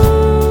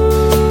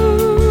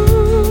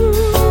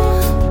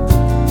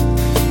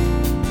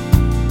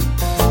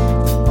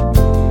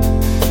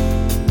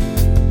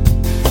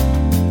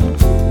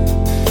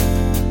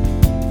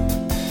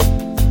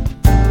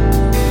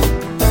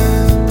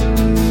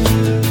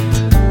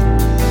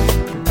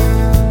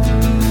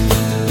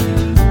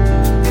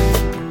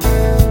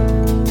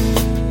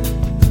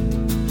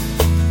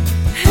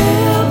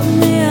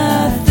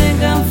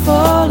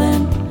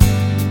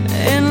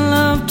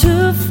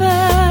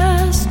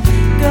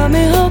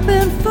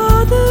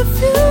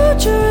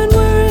 And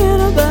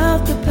worrying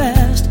about the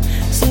past.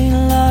 Seen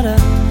a lot of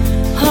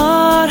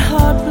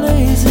hot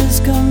blazes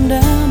come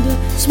down to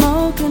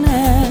smoke and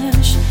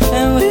ash.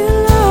 And we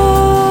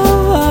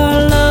love our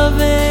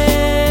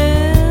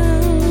loving,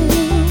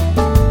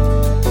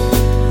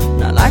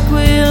 not like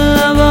we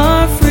love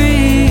our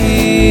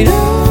freedom.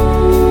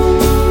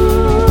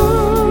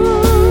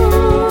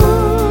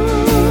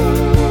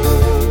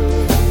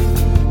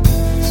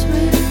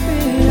 Sweet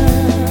freedom.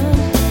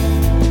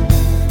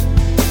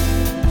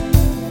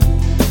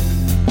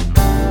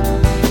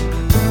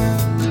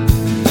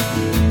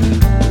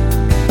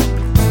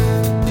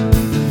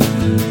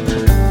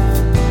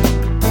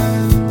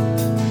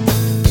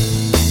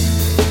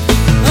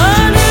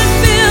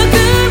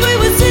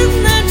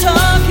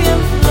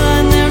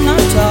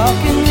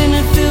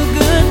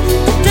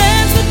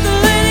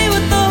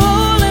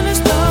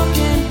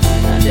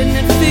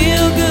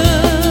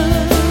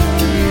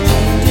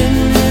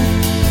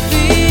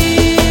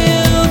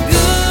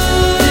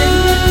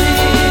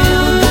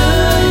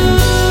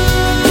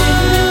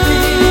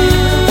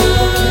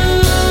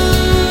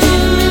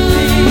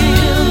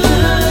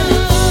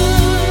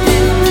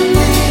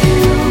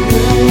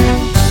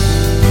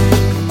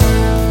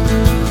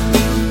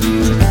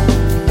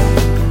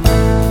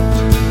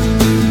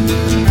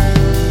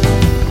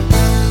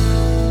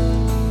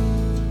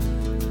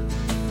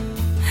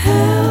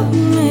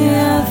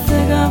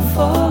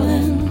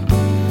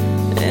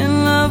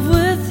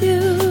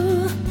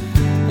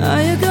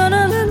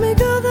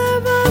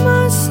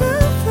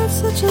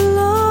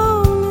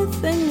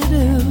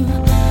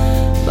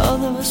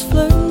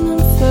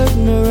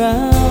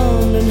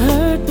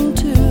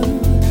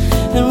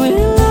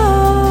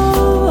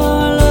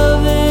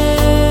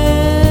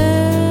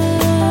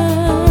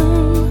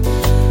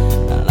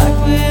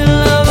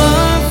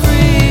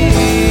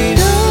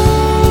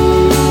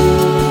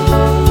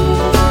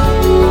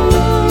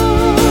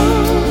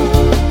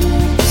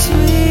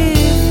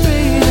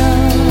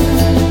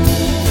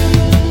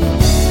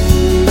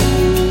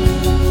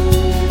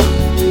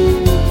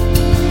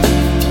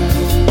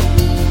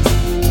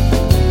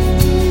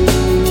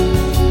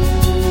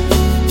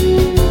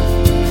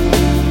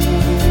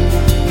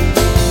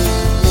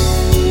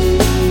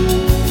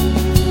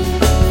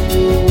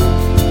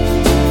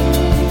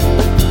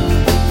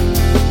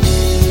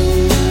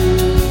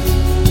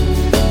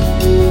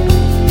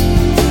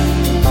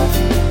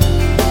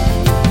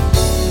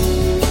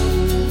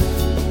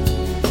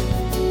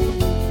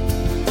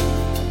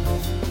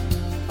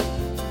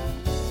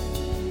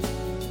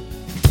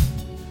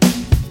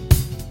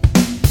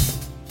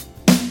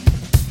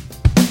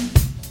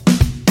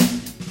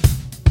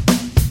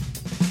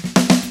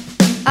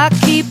 I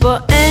keep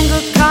her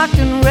anger cocked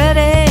and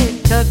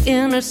ready, tucked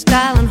in her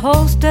styling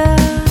holster.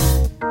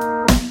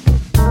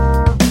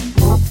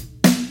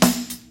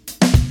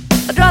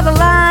 I draw the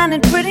line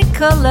in pretty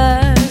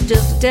colors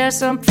just to tear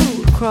some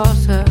food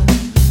across her.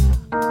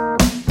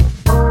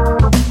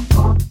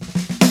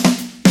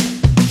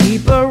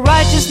 Keep her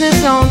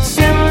righteousness on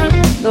simmer,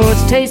 though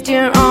it's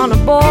tastier on a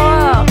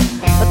boil.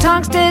 Her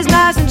tongue stays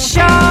nice and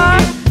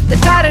sharp, the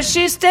tighter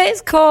she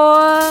stays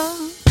coiled.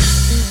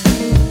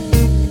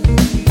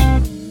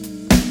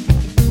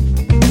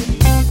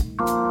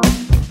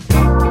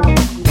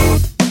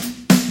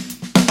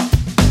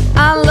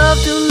 I love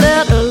to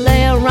let her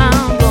lay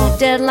around on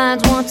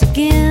deadlines once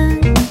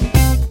again.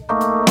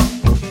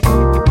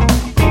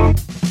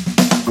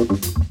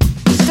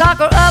 Stock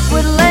her up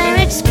with lame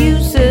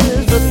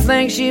excuses for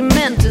things she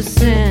meant to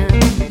send.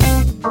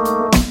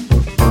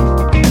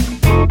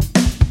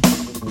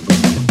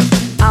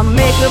 I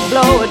make her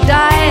blow a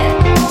diet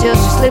till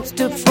she slips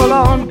to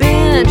full-on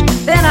binge.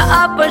 Then I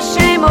up her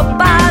shame her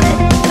body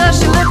 'cause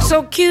she looks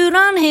so cute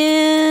on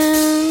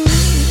him.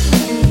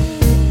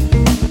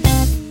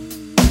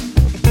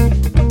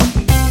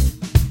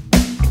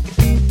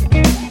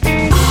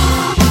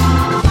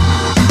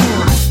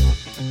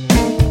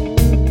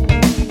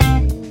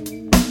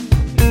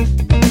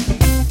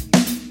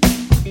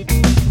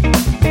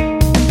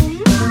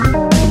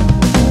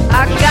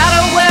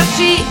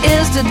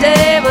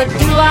 today, but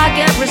do I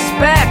get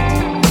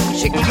respect?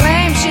 She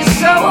claims she's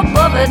so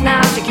above it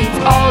now, she keeps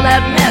all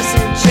that mess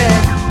in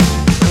check.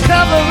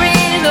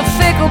 Recovery's a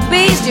fickle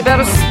beast, you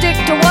better stick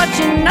to what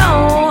you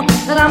know.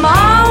 That I'm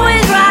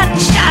always riding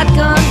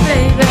shotgun,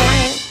 baby,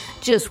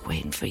 just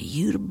waiting for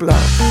you to blow.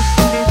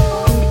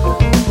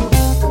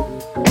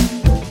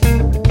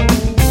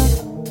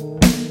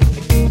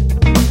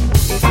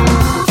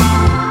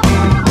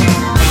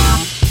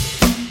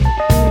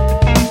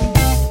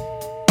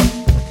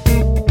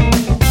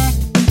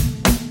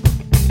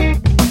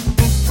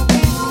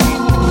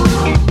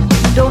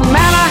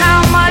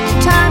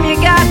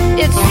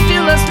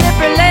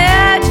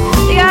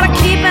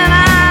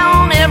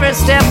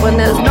 Step when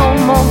there's no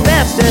more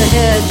bets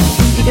ahead.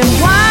 You can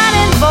whine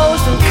and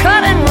boast and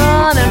cut and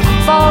run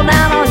and fall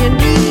down on your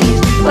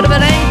knees, but if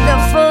it ain't the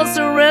full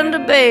surrender,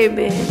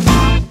 baby,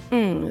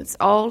 it's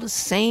all the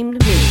same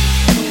to me.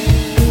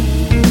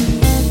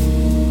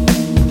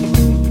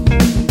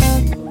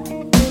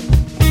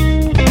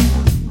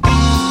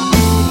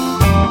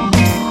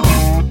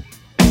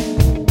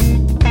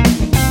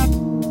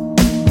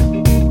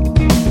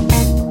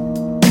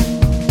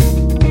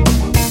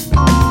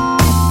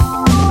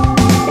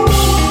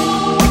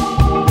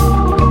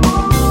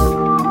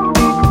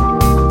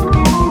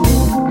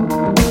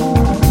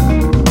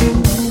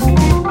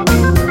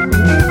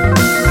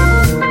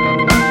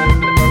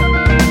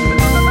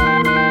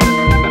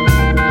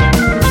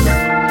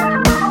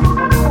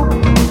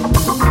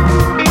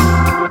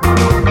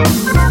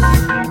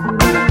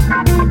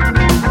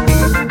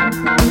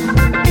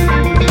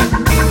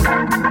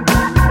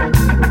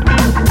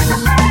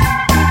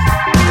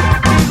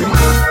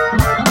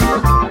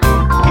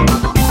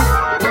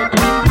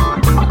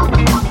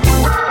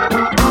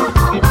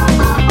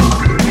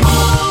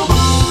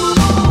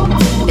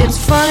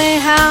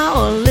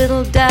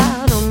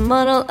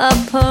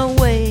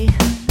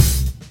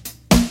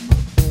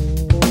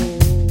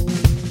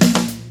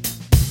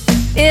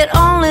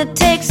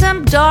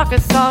 Darker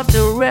thought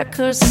to wreck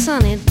her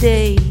sunny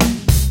day.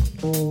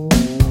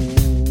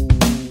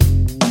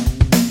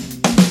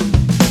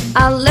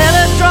 I let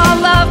her draw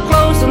love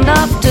close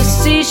enough to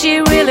see she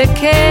really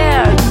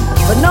cared,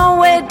 but no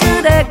way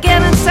to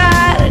get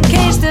inside in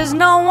case there's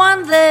no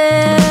one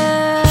there.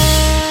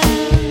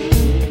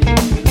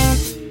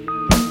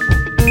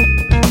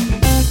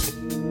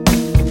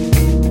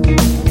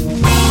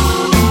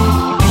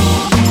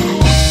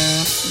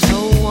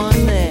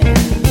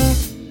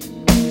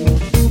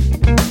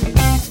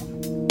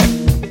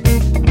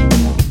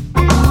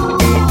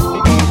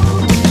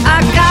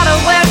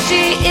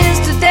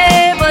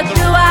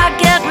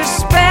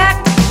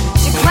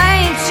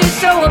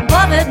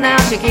 Now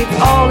she keeps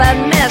all that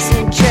mess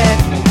in check.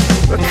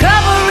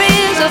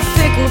 Recovery's a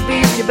fickle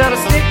beast, you better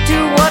stick to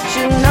what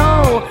you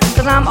know,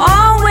 'cause I'm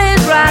always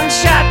riding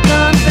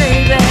shotgun,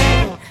 baby,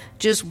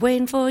 just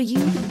waiting for you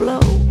to blow.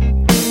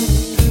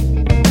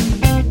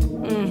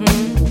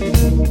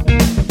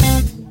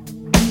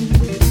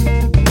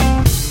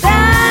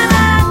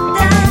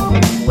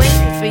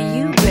 Waiting for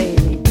you,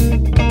 baby.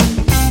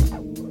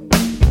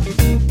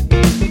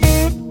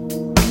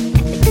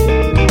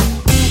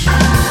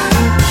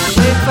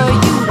 Wait for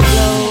you.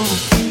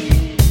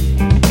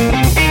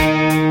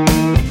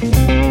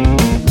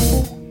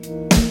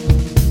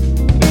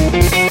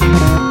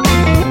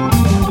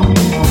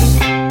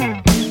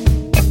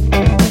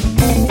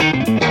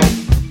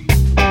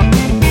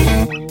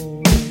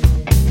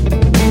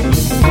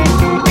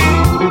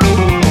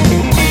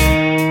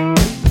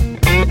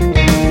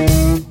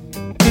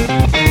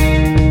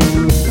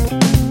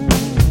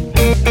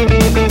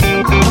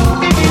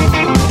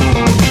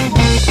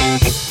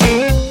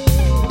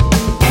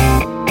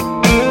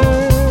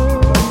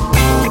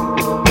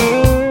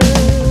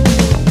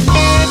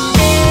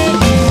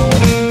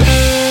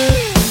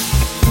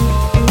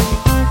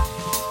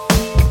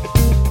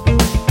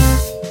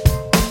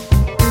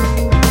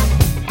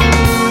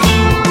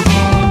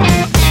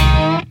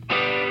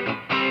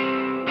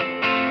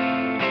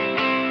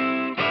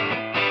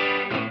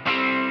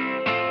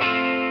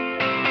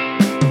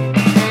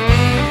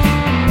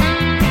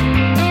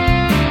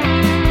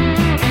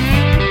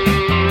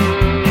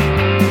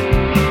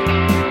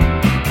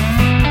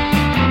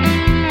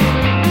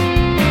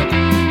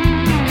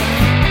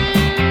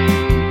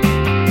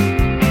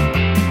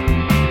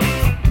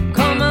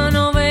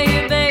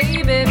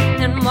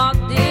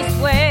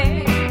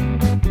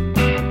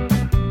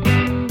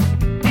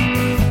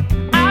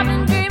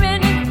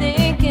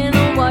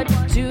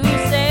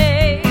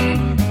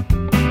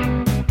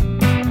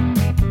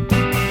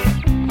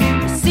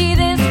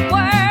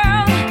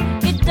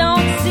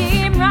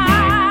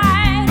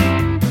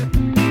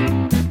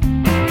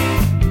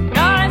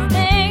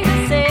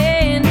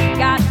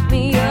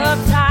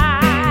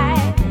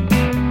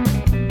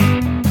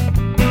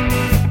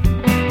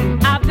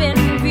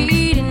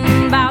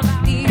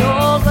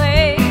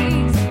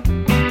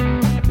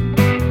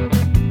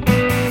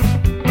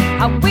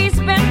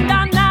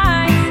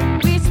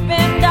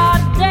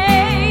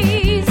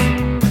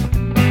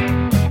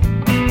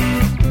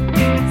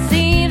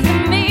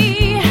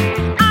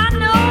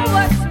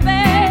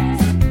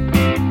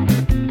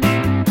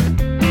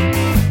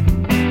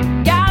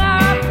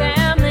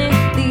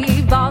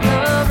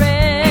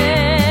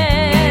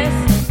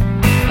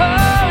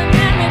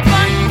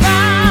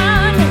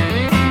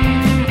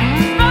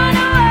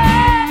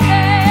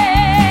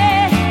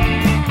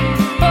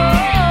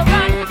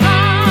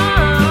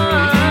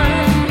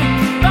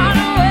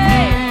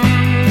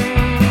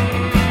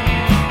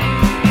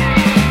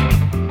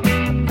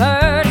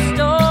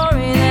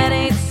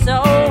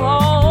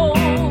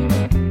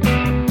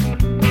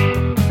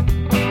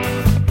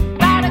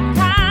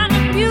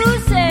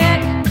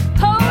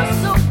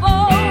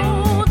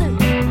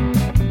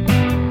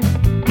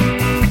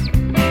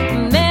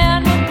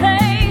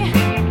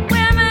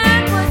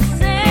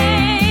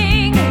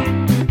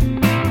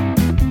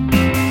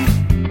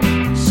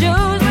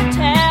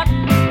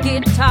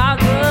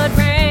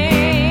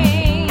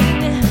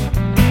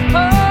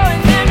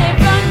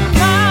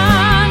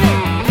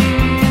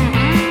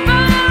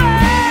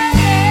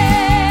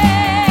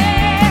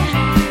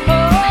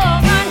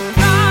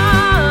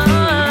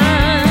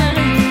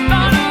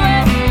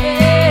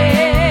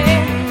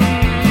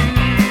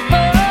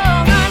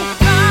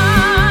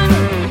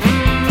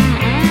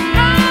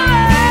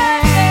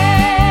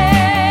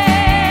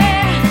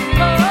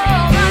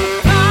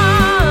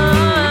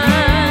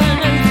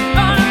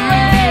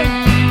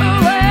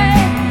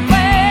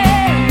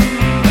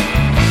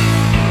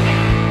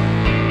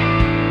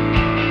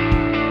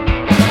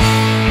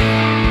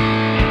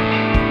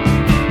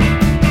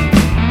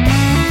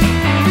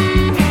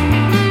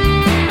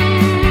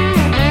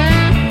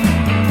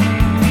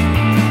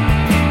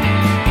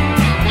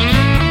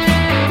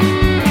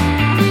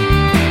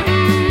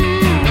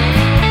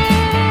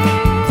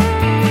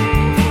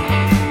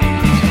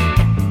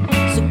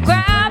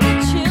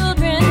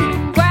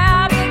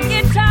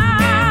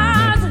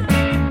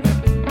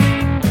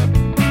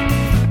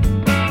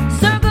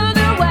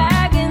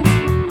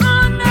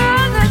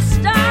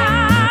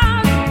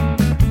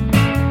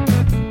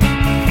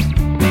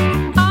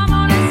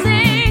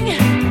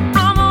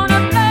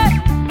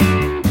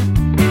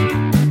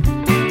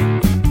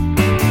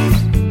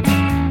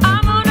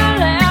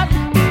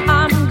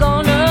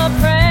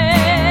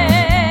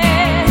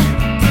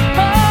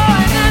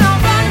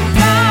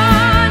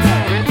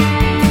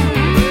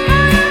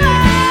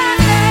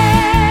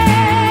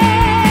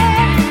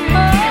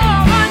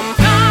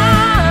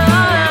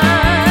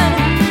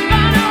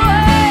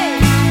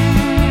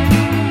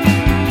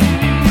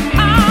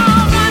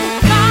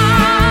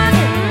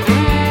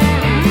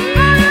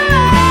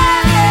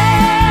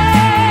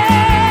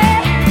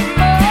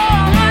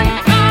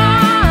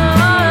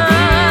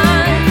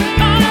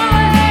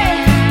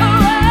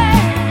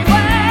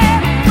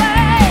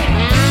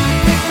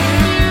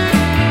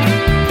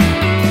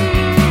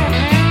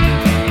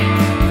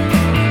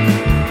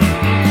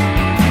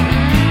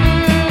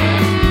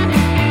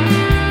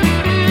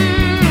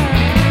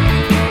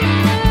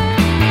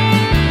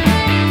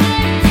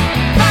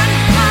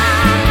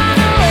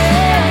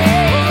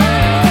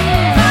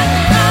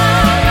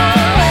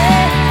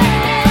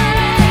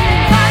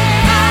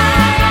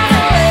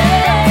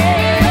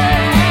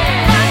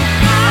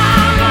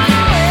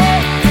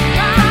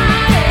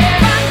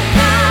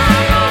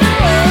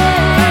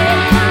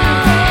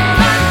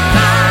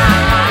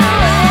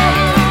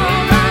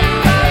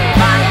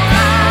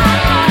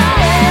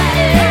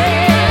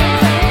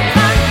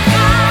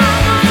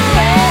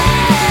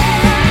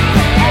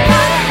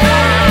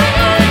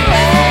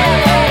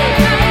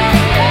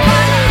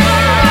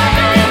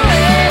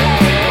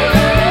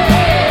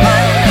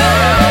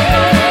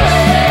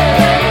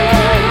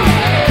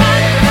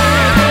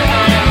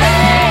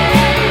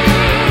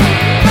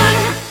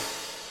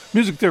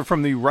 Music there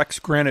from the Rex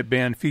Granite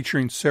Band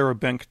featuring Sarah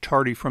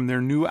Benk-Tardy from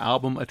their new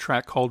album, a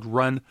track called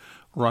Run,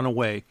 Run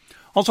Away.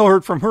 Also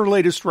heard from her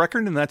latest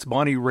record, and that's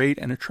Bonnie Raitt,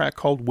 and a track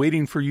called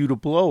Waiting for You to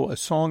Blow, a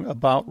song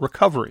about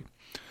recovery.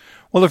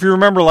 Well, if you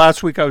remember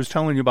last week, I was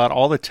telling you about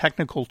all the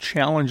technical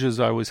challenges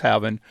I was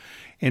having,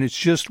 and it's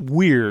just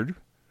weird.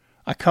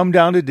 I come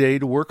down today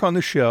to work on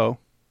the show.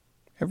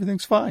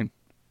 Everything's fine.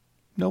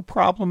 No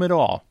problem at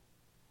all.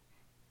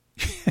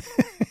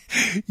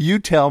 You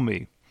tell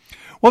me.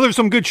 Well, there's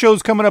some good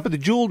shows coming up at the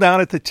Jewel down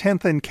at the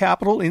 10th and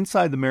Capitol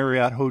inside the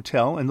Marriott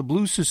Hotel, and the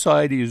Blues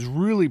Society is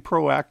really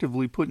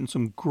proactively putting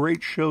some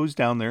great shows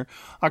down there.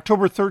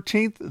 October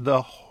 13th,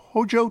 the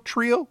Hojo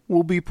Trio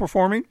will be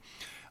performing.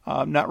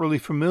 Not really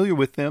familiar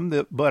with them,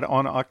 but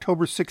on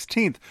October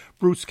 16th,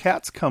 Bruce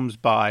Katz comes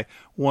by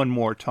one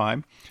more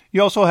time.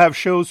 You also have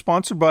shows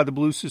sponsored by the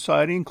Blues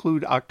Society,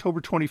 include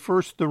October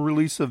 21st, the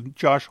release of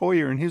Josh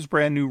Hoyer and his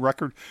brand new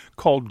record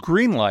called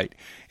Greenlight.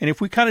 And if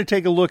we kind of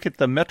take a look at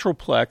the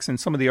Metroplex and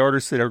some of the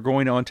artists that are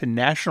going on to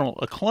national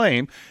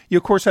acclaim, you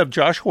of course have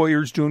Josh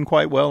Hoyer's doing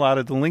quite well out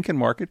of the Lincoln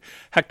market.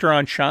 Hector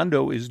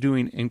Anchondo is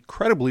doing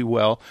incredibly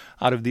well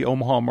out of the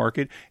Omaha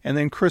market. And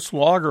then Chris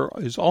Lager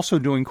is also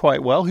doing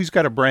quite well. He's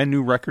got a brand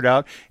new record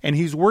out, and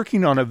he's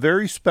working on a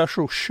very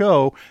special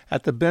show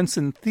at the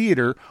Benson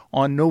Theater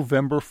on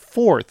November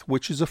 4th,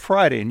 which is a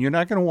Friday, and you're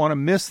not going to want to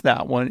miss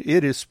that one.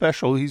 It is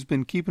special. He's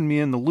been keeping me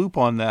in the loop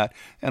on that,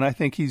 and I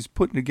think he's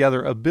putting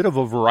together a bit of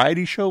a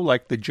variety show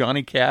like the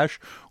Johnny Cash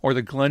or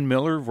the Glenn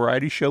Miller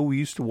variety show we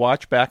used to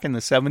watch back in the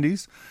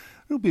 70s.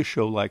 It'll be a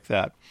show like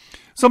that.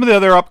 Some of the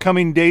other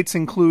upcoming dates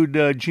include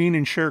Gene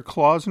and Cher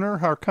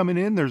Klausner are coming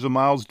in. There's a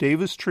Miles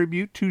Davis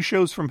tribute, 2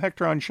 shows from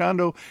Hector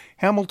Anchondo,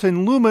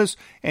 Hamilton Loomis,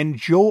 and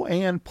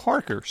Joanne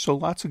Parker. So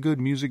lots of good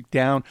music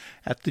down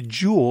at the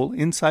Jewel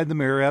inside the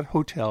Marriott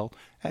Hotel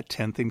at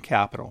 10th and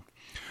Capitol.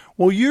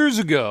 Well, years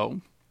ago,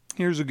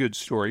 here's a good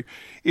story,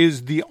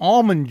 is the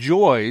Allman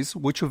Joys,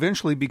 which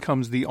eventually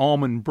becomes the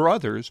Allman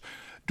Brothers.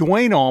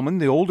 Duane Allman,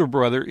 the older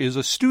brother, is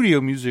a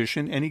studio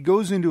musician, and he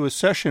goes into a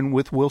session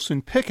with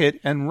Wilson Pickett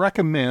and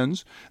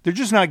recommends, they're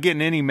just not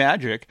getting any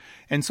magic,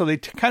 and so they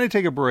kind of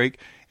take a break,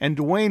 and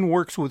Duane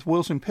works with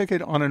Wilson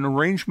Pickett on an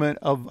arrangement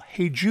of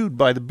Hey Jude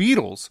by the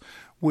Beatles,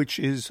 which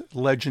is,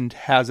 legend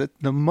has it,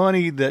 the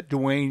money that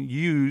Duane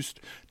used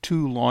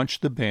to launch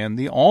the band,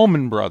 the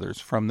Allman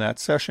Brothers, from that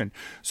session.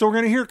 So we're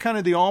going to hear kind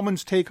of the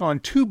Allmans take on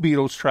 2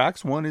 Beatles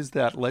tracks. One is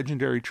that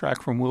legendary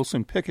track from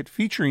Wilson Pickett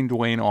featuring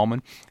Duane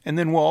Allman, and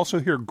then we'll also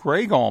hear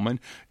Greg Allman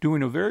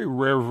doing a very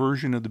rare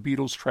version of the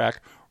Beatles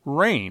track,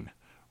 Rain,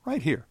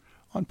 right here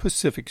on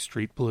Pacific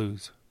Street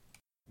Blues.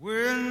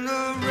 When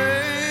the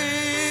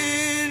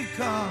rain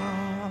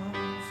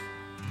comes,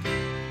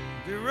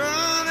 they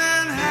run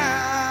and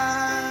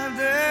hide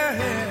their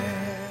head.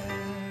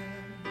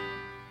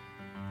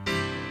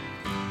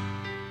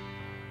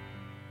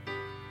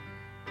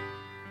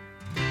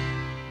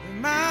 They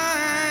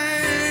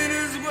might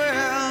as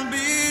well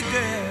be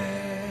dead.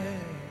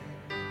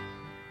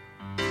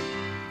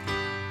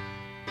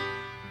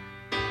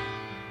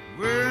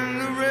 When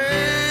the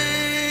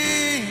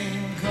rain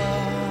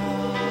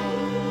comes,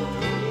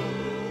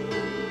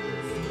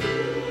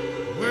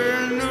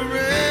 when the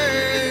rain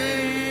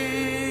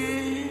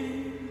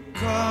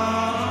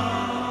comes,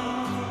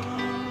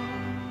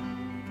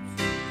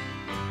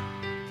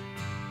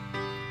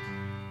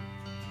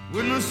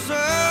 when the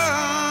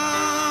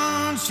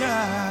sun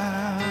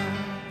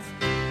shines,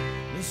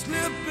 they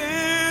slip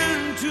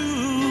into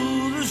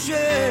the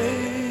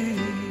shade.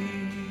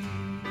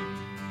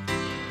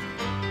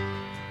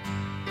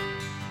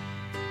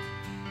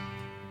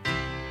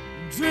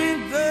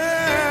 Drink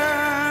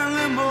their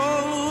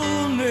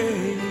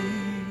lemonade.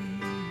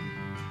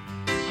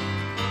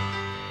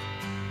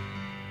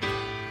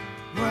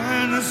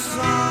 When the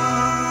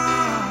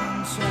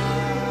sun shines,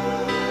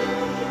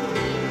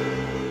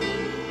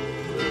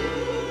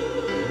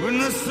 when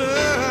the sun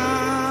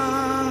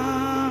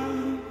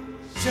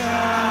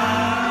shines,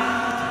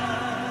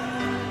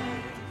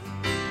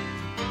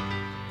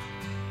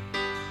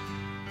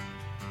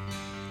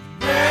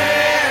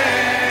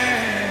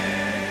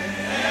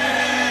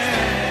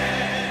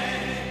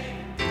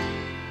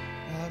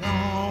 I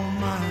don't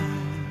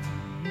mind.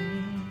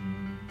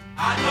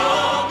 I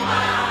don't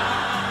mind.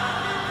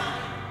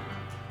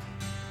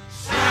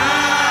 Shine.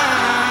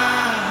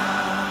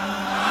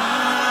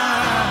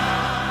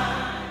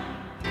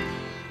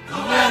 The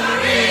weather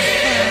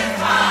is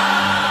fine.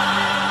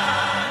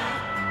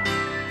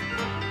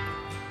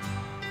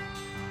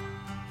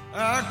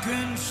 I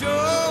can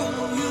show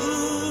you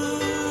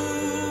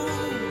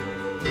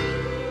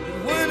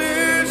when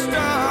it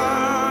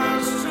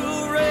starts to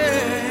rain.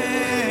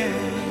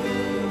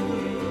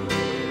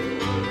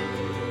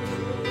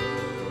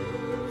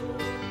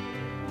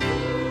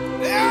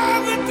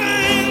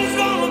 Everything's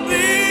gonna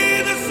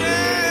be the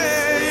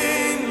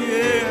same,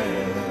 yeah.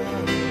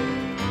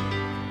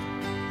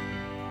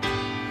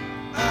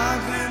 I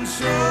can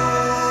show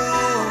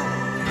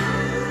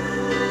you.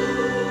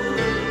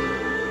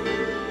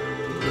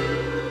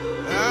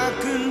 I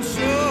can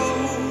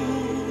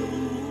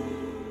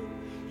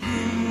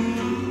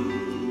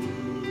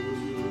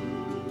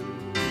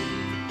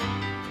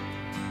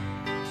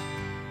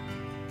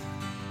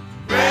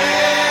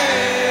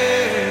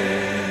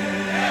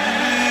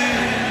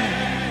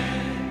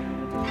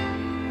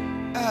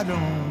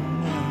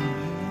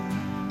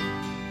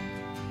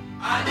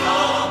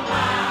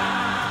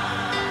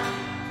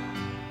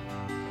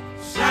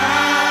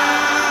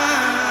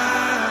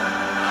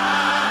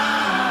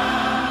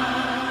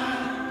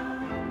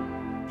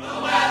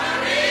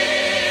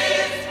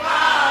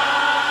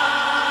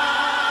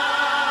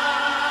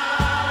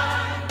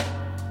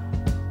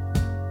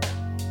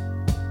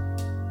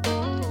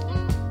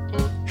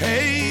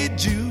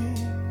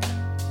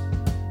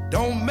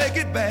make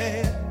it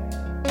bad.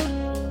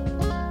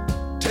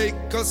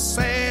 Take a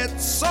sad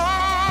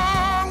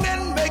song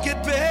and make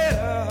it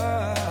better.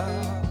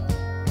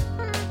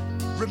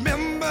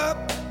 Remember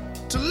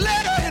to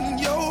let her in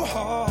your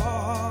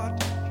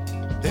heart,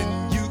 then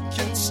you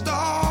can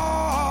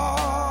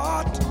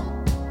start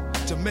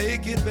to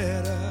make it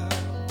better.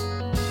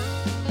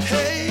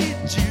 Hey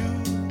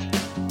Jude,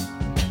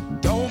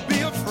 don't be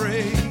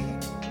afraid.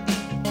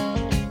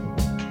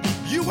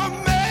 You were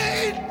made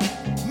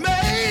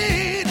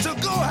to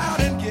go out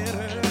and get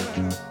her.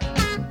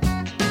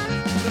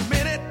 The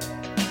minute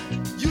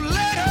you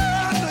let her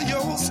under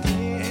your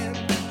skin,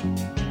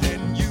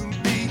 then you'll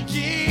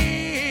begin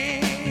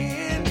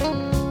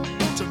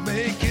to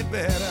make it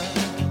better.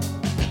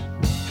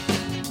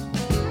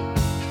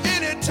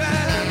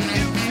 Anytime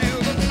you feel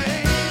the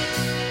pain,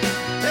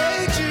 hey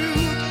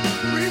Jude,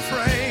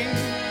 refrain.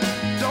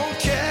 Don't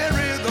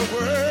carry the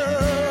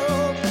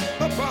world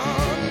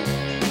upon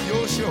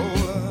your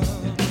shoulder.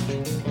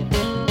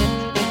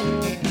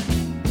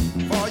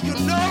 For you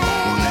know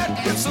that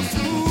it's a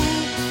fool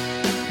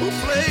who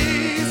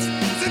plays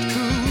it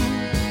cool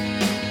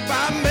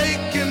by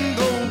making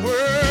the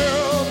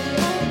world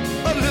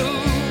a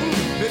little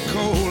bit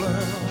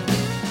colder.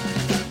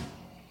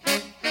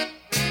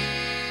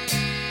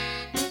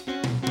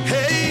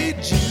 Hey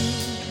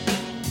Jude,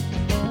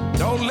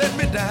 don't let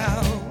me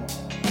down.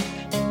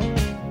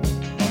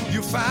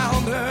 You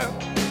found her,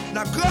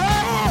 now go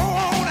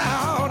on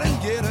out and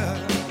get her.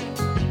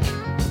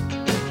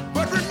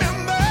 But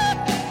remember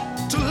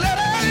to let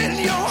her in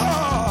your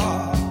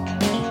heart,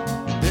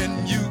 then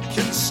you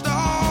can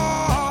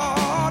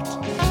start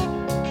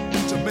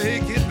to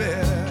make it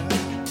better.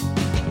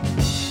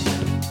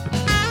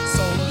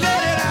 So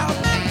let it out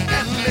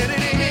and let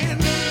it in.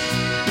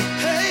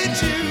 Hey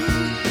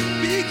Jude,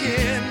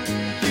 begin.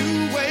 You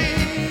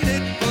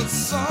waited for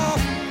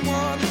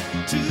someone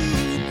to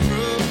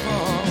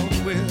perform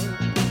with.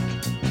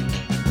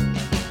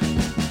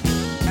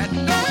 And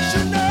don't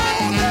you know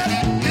that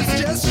it's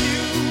just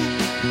you?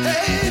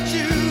 Hey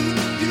Jude,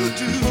 you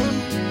do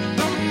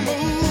the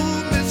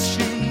movements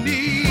you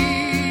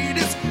need.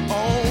 It's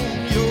on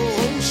your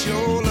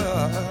shoulder.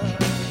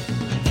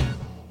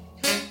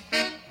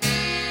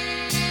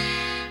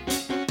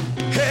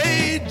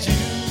 Hey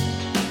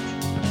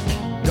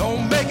Jude,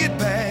 don't make it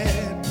bad.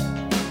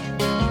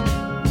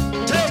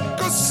 Take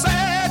a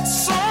sad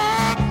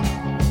song,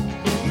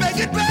 make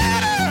it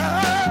better.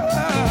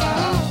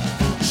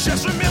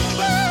 Just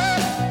remember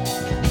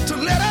to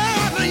let her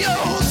under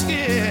your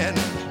skin,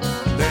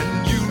 then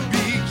you'll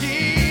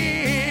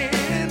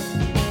begin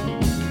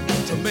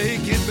to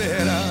make it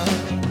better.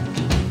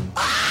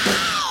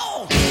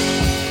 Ow!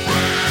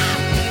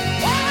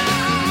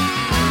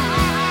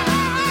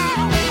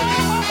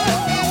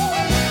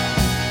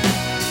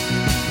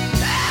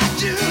 Ah,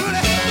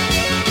 Judy.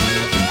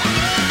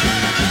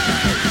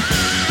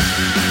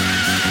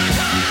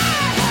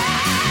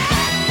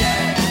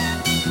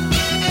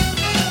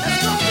 It's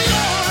gonna be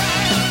all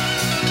right.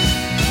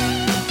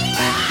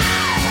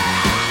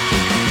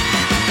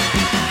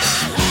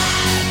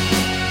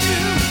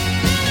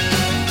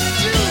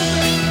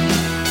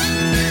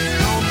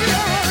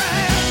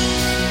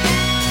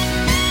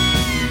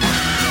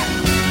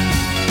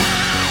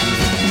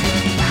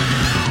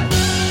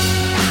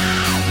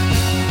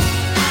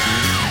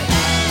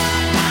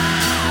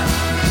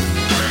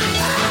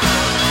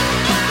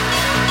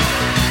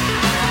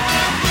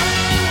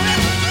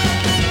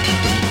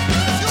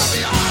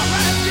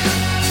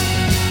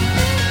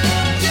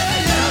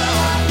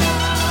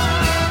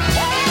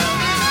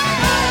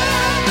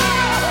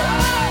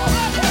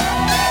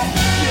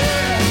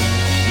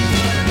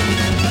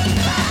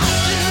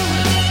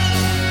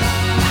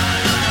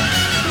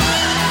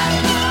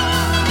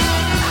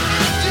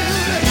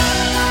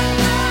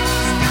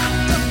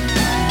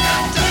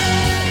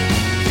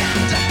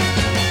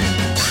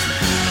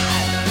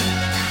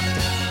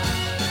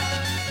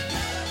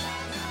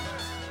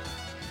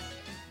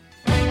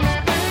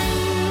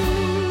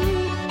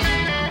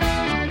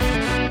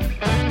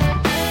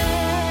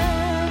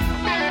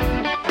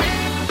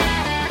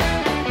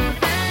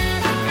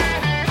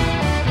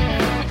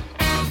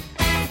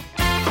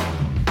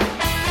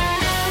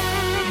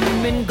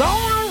 Been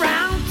going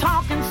around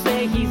talking,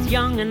 say he's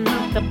young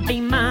enough to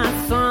be my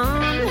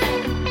son.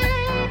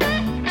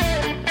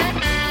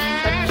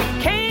 But you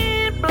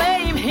can't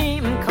blame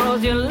him,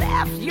 cause you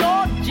left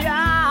your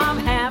job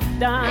half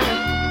done.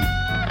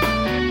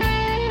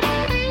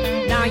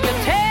 Now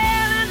you're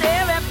telling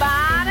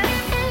everybody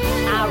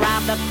I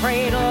robbed the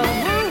cradle.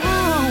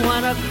 Ooh,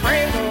 what a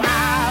cradle I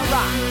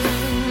rocked.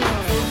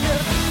 So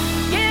just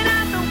get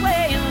out the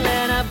way and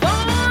let a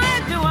boy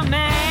do a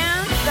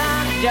man's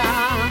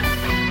job.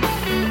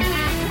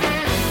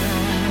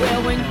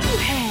 Well, when you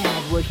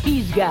had what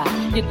he's got,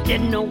 you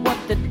didn't know what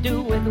to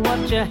do with what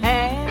you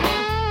had.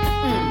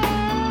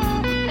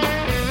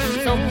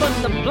 So put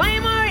the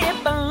blame where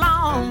it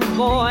belongs,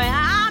 boy.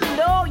 I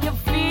know you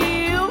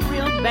feel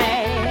real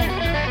bad.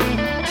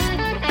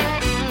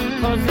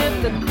 'Cause if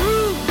the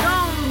crew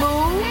don't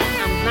move,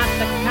 I'm not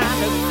the kind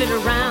to sit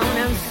around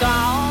and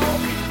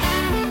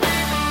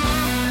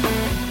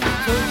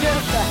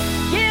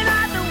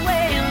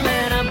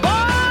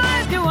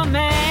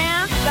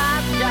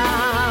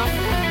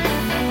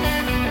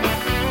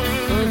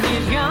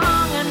he's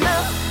young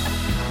enough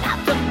not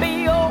to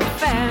be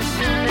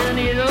old-fashioned, and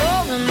he's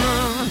old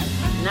enough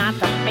not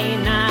to be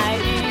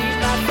naive.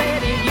 I said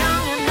he's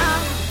young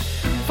enough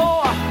for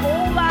a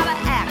whole lot of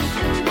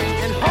action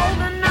and old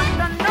enough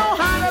to know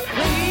how to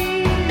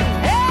please.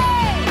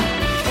 Hey,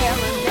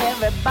 telling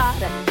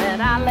everybody that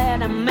I let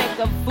him make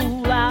a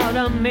fool out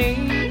of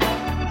me.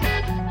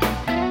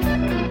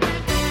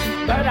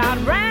 But I'd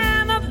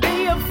rather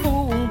be a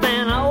fool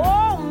than an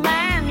old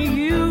man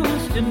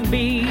used to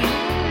be.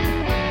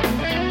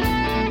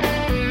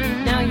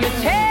 Now you're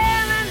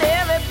telling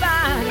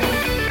everybody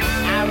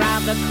I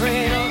robbed the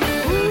cradle.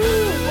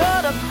 Ooh,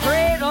 what a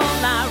cradle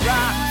I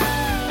rocked.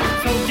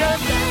 So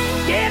just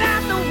get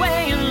out the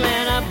way and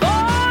let a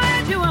boy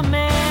do a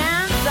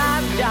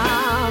man-sized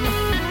job.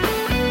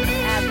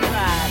 That's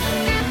right.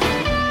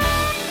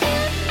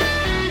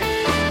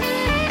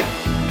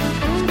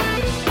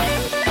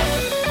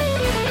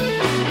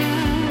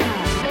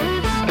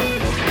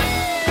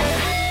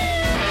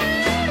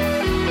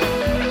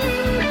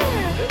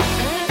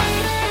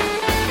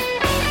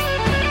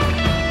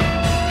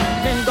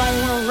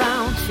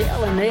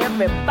 Telling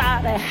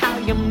everybody how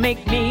you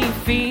make me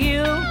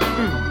feel.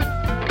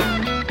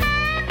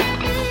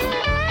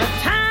 The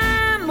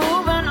time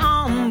moving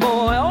on,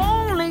 boy,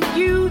 only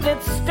you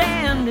that's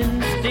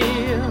standing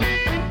still.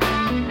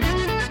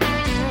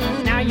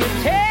 Now you're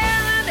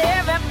telling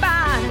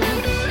everybody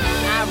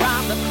I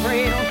robbed the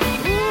cradle.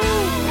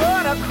 Ooh,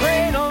 what a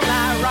cradle I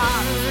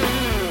rocked.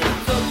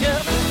 So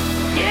just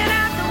get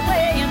out the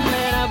way and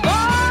let a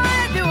boy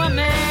do a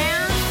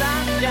man's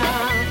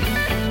job.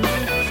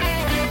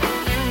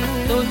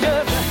 So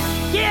just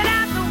get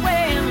out the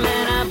way and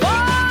let a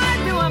boy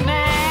do a man.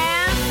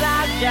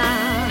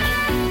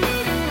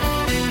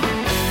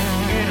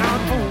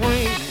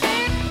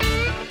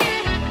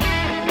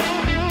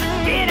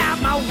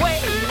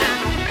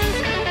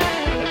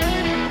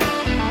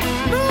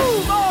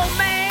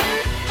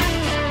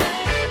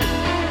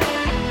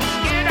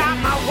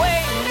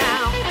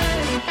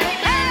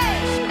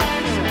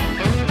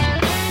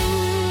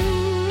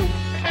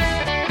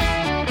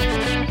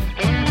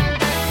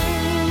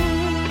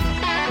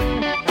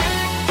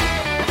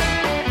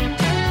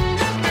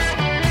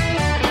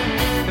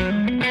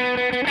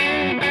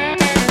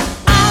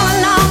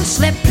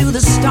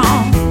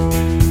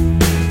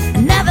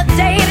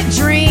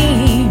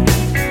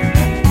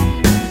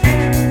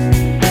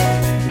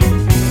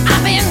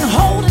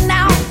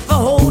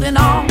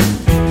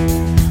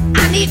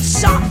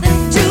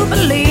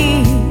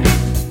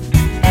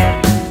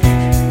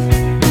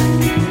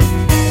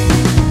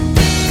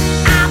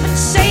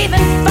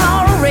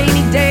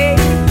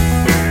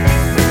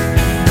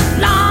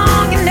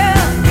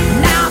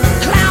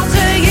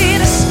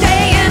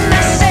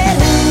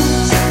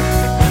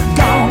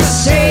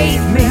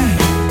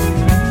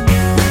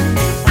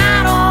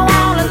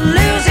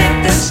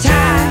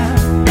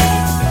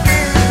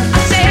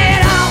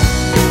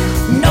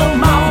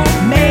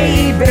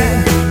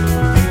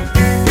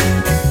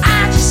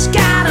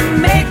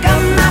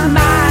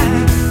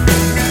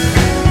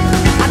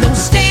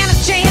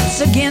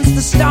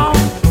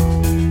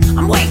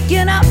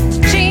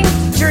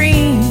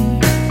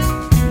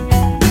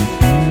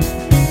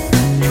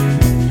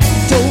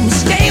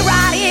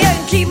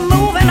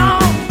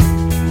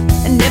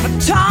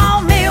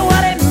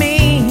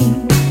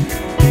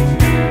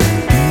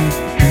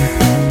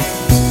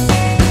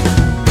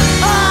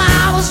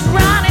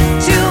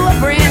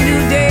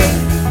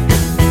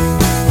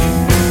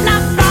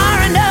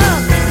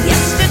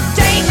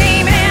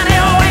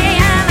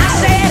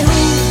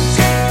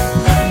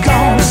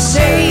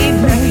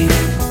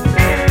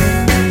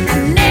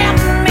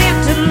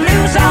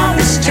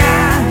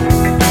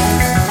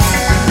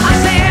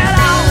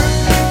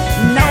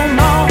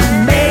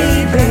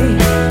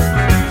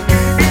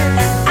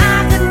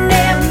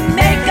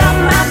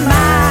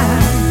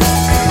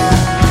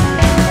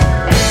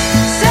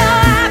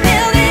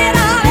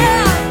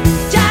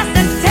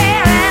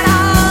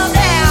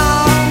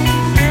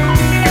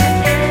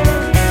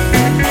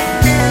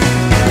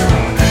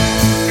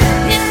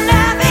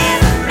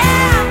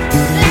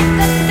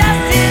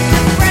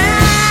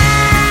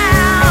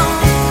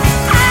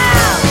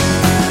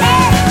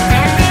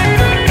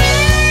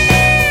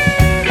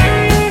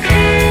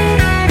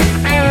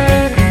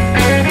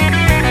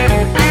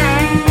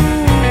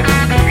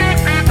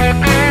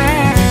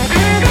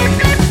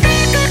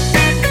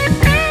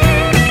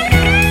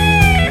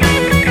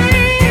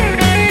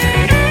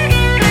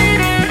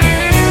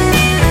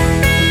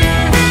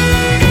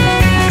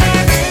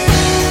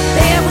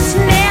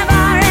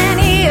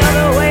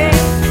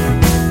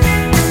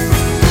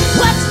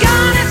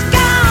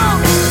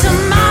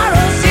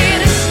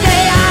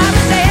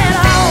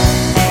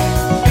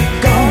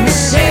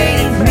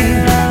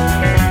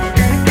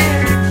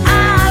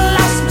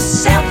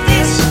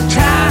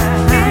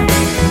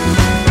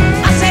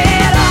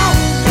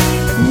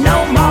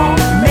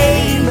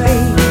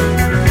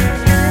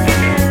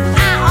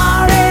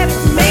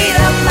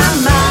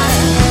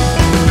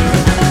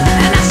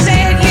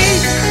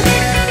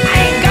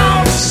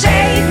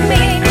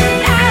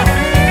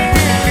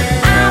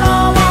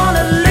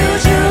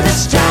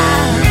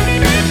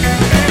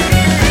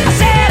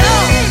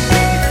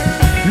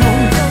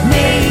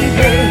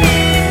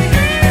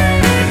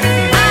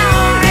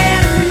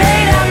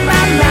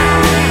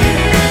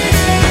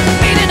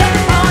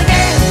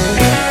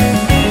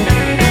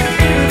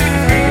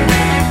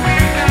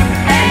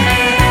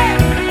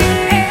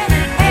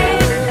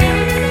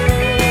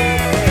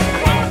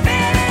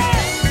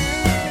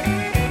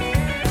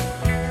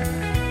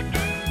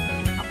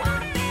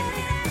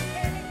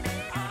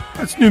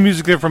 That's new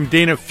music there from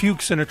Dana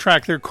Fuchs and a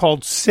track there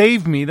called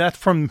Save Me. That's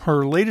from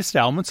her latest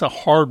album. It's A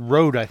Hard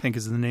Road, I think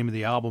is the name of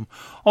the album.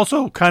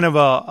 Also kind of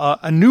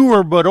a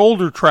newer but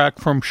older track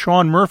from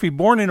Shawn Murphy.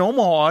 Born in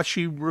Omaha,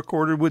 she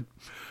recorded with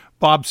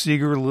Bob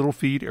Seger, Little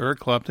Feat, Eric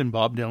Clapton,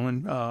 Bob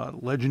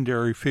Dylan,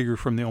 legendary figure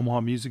from the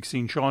Omaha music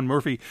scene, Shawn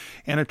Murphy.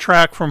 And a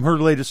track from her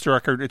latest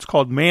record. It's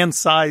called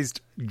Man-Sized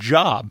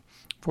Job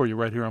for you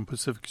right here on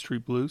Pacific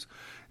Street Blues.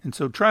 And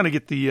so trying to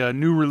get the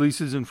new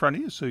releases in front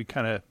of you so you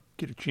kind of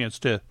get a chance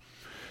to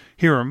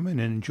hear them and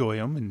enjoy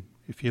them. And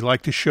if you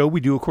like the show, we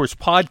do, of course,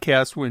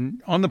 podcasts.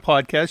 When on the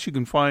podcast, you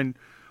can find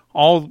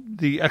all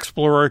the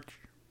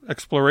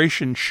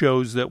exploration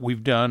shows that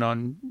we've done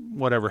on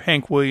whatever,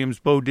 Hank Williams,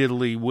 Bo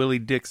Diddley, Willie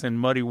Dixon,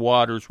 Muddy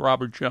Waters,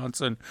 Robert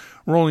Johnson,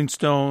 Rolling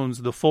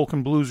Stones, the folk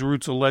and blues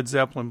roots of Led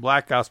Zeppelin,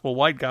 Black Gospel,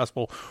 White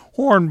Gospel,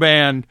 Horn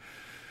Band,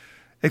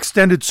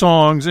 extended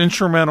songs,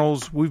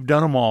 instrumentals. We've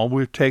done them all.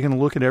 We've taken a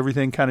look at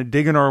everything, kind of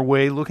digging our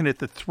way, looking at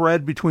the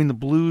thread between the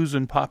blues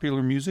and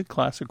popular music,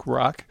 classic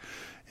rock,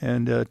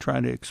 and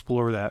trying to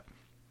explore that.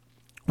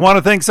 I want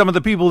to thank some of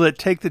the people that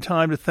take the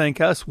time to thank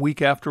us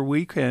week after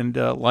week and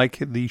like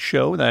the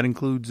show. That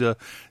includes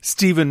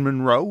Stephen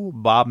Monroe,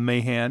 Bob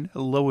Mahan,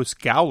 Lois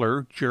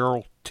Gowler,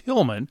 Gerald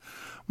Tillman,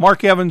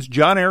 Mark Evans,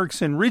 John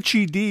Erickson,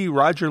 Richie D.,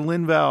 Roger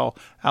Linval,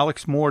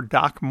 Alex Moore,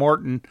 Doc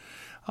Martin,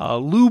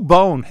 Lou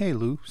Bone, hey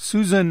Lou,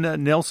 Susan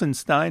Nelson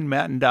Stein,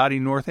 Matt and Dottie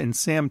North, and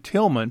Sam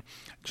Tillman.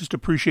 Just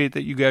appreciate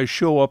that you guys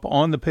show up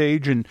on the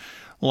page and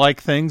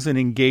like things and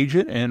engage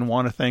it, and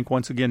want to thank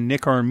once again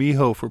Nick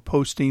Armijo for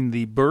posting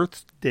the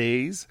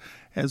birthdays,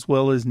 as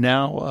well as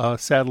now,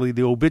 sadly,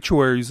 the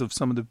obituaries of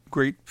some of the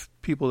great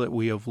people that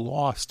we have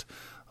lost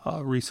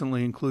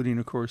recently, including,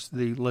 of course,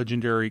 the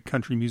legendary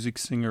country music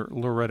singer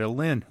Loretta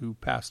Lynn, who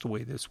passed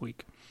away this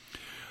week.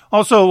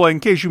 Also, in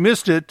case you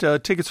missed it,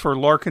 tickets for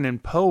Larkin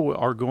and Poe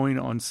are going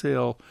on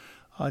sale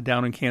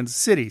down in Kansas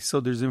City. So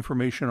there's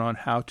information on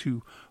how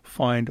to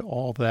find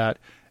all that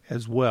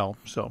as well.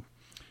 So,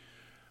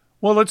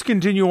 well, let's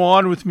continue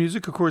on with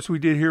music. Of course, we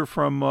did hear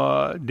from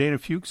Dana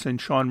Fuchs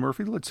and Shawn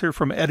Murphy. Let's hear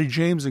from Etta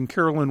James and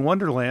Carolyn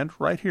Wonderland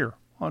right here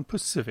on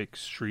Pacific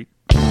Street.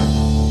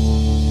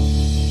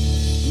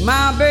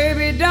 My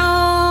baby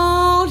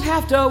don't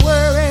have to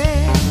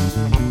worry.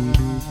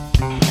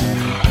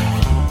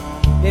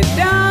 It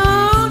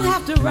don't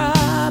have to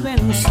rob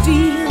and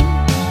steal.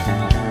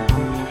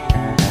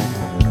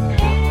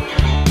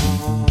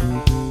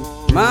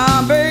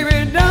 My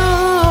baby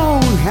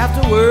don't have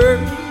to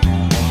worry.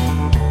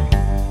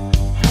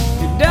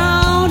 It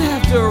don't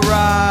have to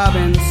rob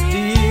and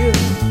steal.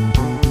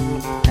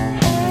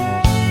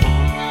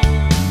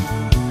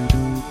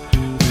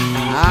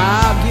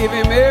 I'll give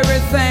him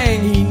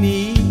everything he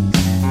needs.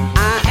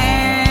 I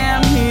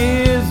am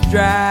his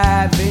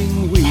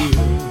driving wheel.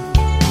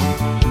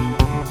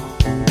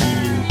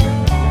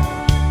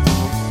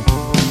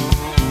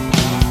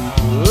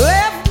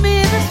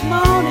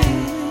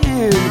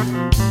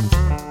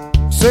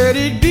 Said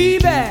he'd be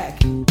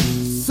back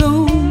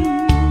soon.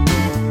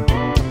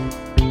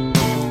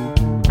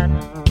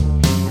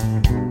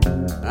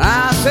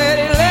 I said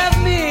he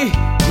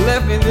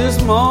left me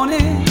this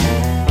morning.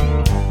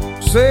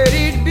 Said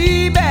he'd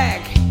be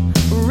back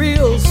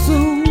real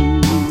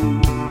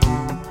soon.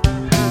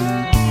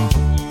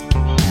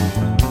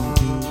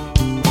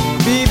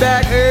 Be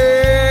back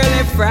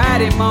early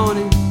Friday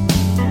morning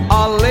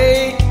or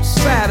late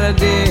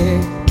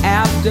Saturday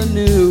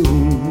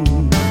afternoon.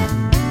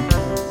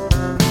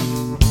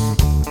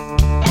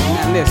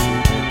 Listen,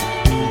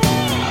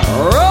 I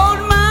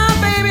wrote my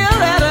baby a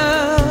letter.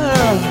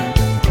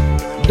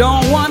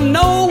 Don't want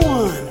no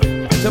one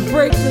to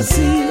break the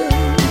seal.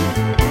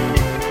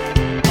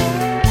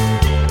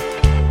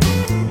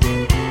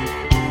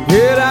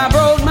 Yet I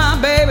wrote my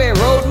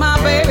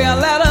baby a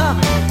letter.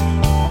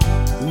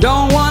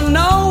 Don't want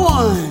no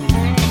one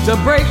to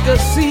break the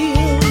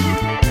seal.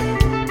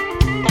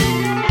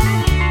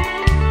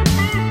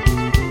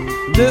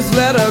 This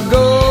letter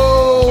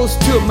goes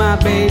to my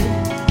baby.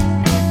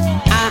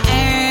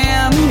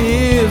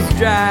 His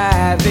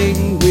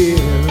driving wheel.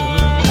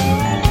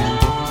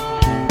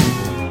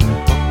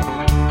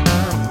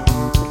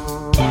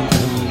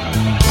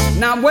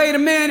 Now wait a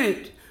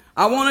minute,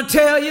 I want to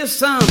tell you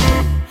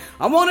something.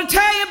 I want to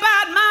tell you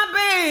about my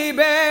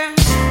baby.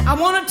 I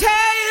want to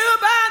tell you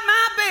about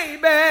my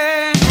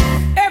baby.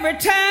 Every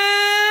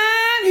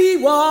time he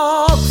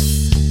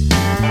walks,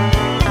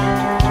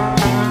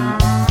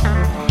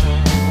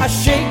 I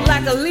shake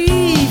like a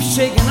leaf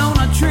shaking on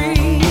a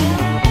tree.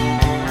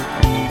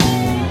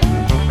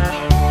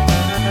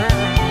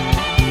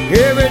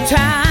 Every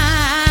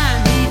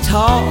time he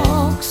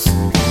talks,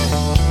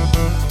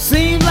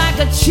 seems like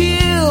a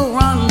chill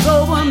runs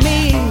over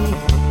me.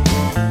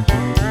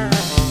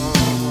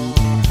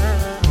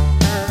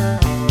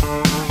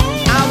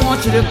 I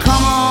want you to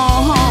come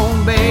on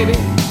home, baby.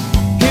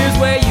 Here's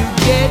where you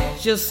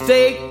get your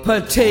steak,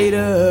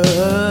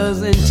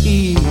 potatoes, and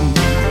tea.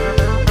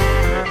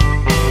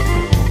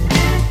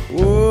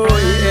 Oh,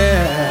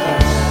 yeah.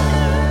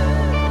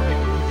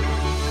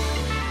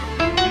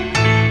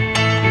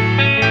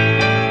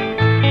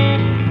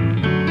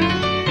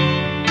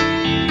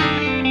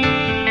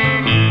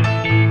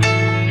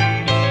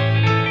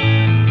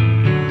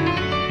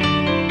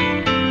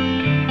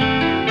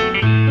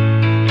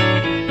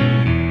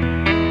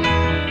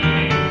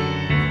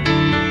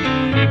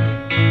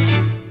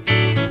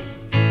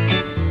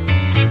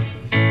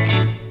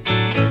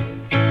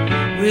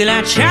 Well,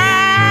 I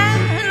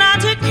try not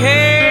to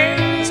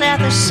curse at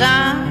the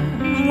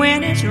sun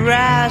when it's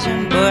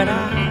rising, but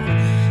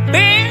I've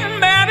been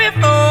there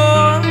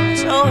before,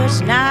 so it's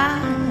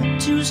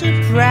not too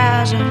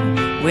surprising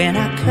when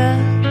I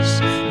cuss,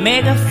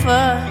 make a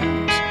fuss.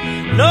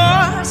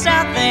 Lord,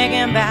 stop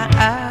thinking about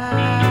us.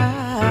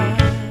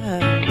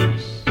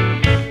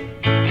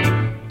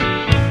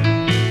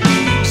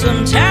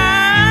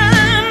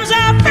 Sometimes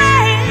our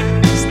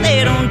friends,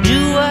 they don't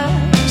do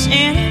us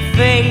any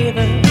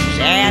favors,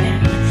 adding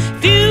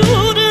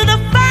fuel to the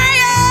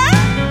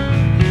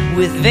fire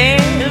with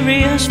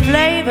various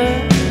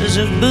flavors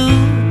of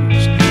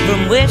booze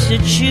from which to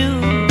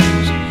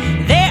choose.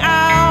 They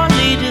all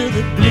lead to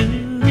the blues.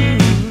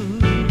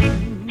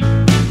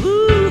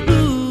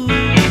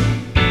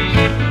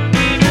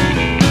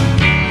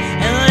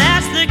 And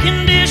that's the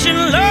condition,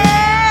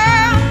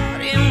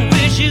 Lord, in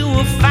which you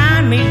will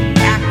find me.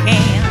 I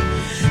can't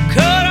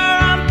cut or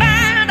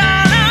unbind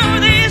all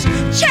of these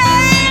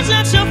chains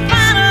until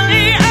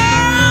finally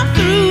I'm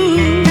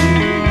through.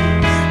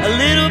 A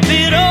little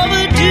bit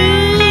overdue.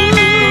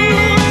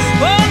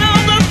 One of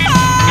the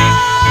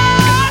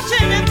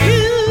fortunate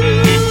few.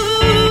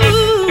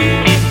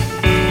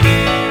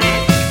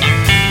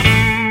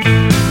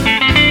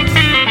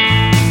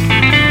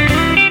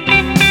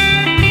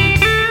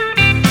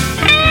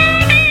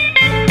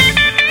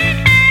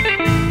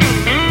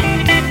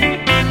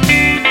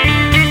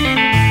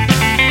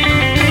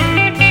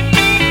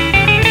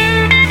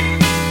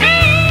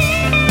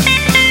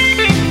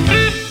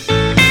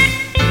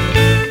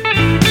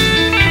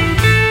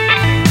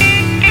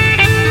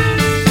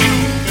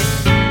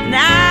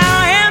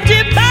 Now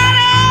empty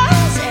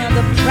bottles and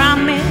the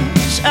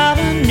promise of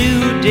a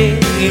new day.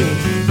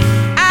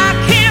 I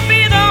can't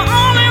be the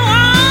only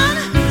one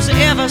who's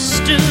ever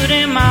stood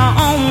in my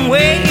own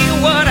way.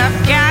 What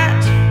I've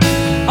got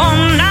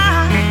on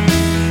now,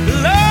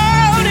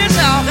 Lord, it's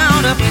all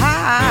gone to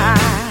pie.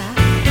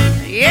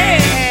 Yeah.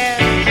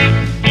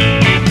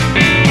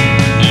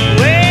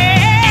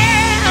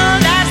 Well,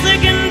 that's the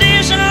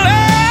condition,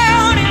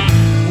 Lord,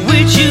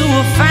 which you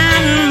will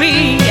find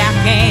me. I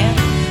can't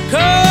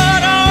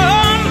cut or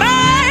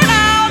unbind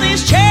all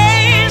these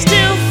chains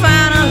till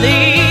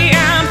finally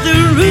I'm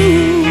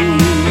through.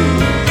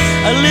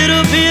 A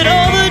little bit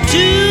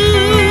overdue.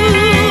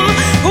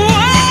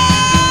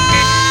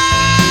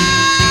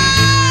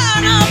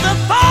 One of the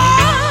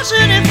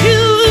fortunate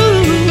few.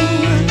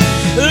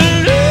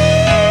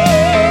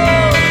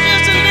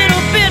 Just a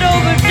little bit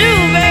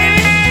overdue,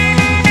 baby.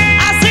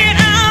 I said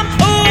I'm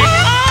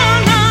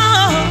one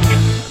of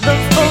the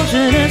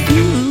fortunate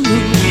few.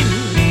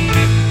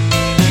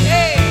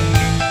 Hey.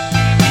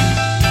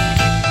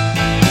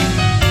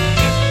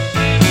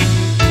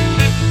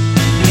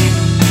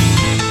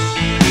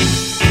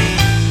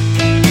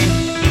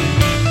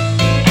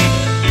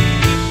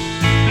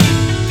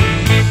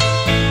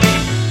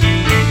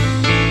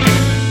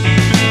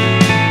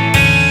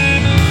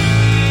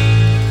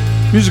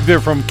 Music there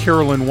from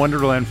Carolyn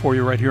Wonderland for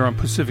you right here on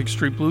Pacific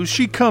Street Blues.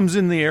 She comes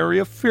in the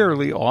area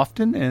fairly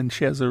often, and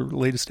she has her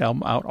latest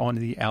album out on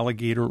the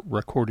Alligator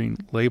recording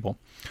label.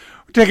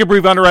 We'll take a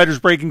brief Underwriters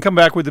break and come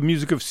back with the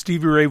music of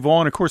Stevie Ray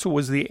Vaughan. Of course, it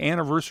was the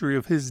anniversary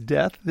of his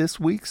death this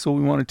week, so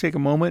we want to take a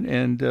moment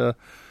and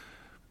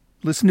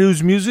listen to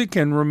his music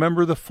and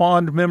remember the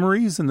fond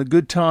memories and the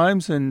good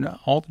times and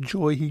all the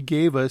joy he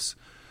gave us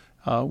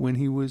when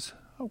he was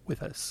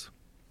with us.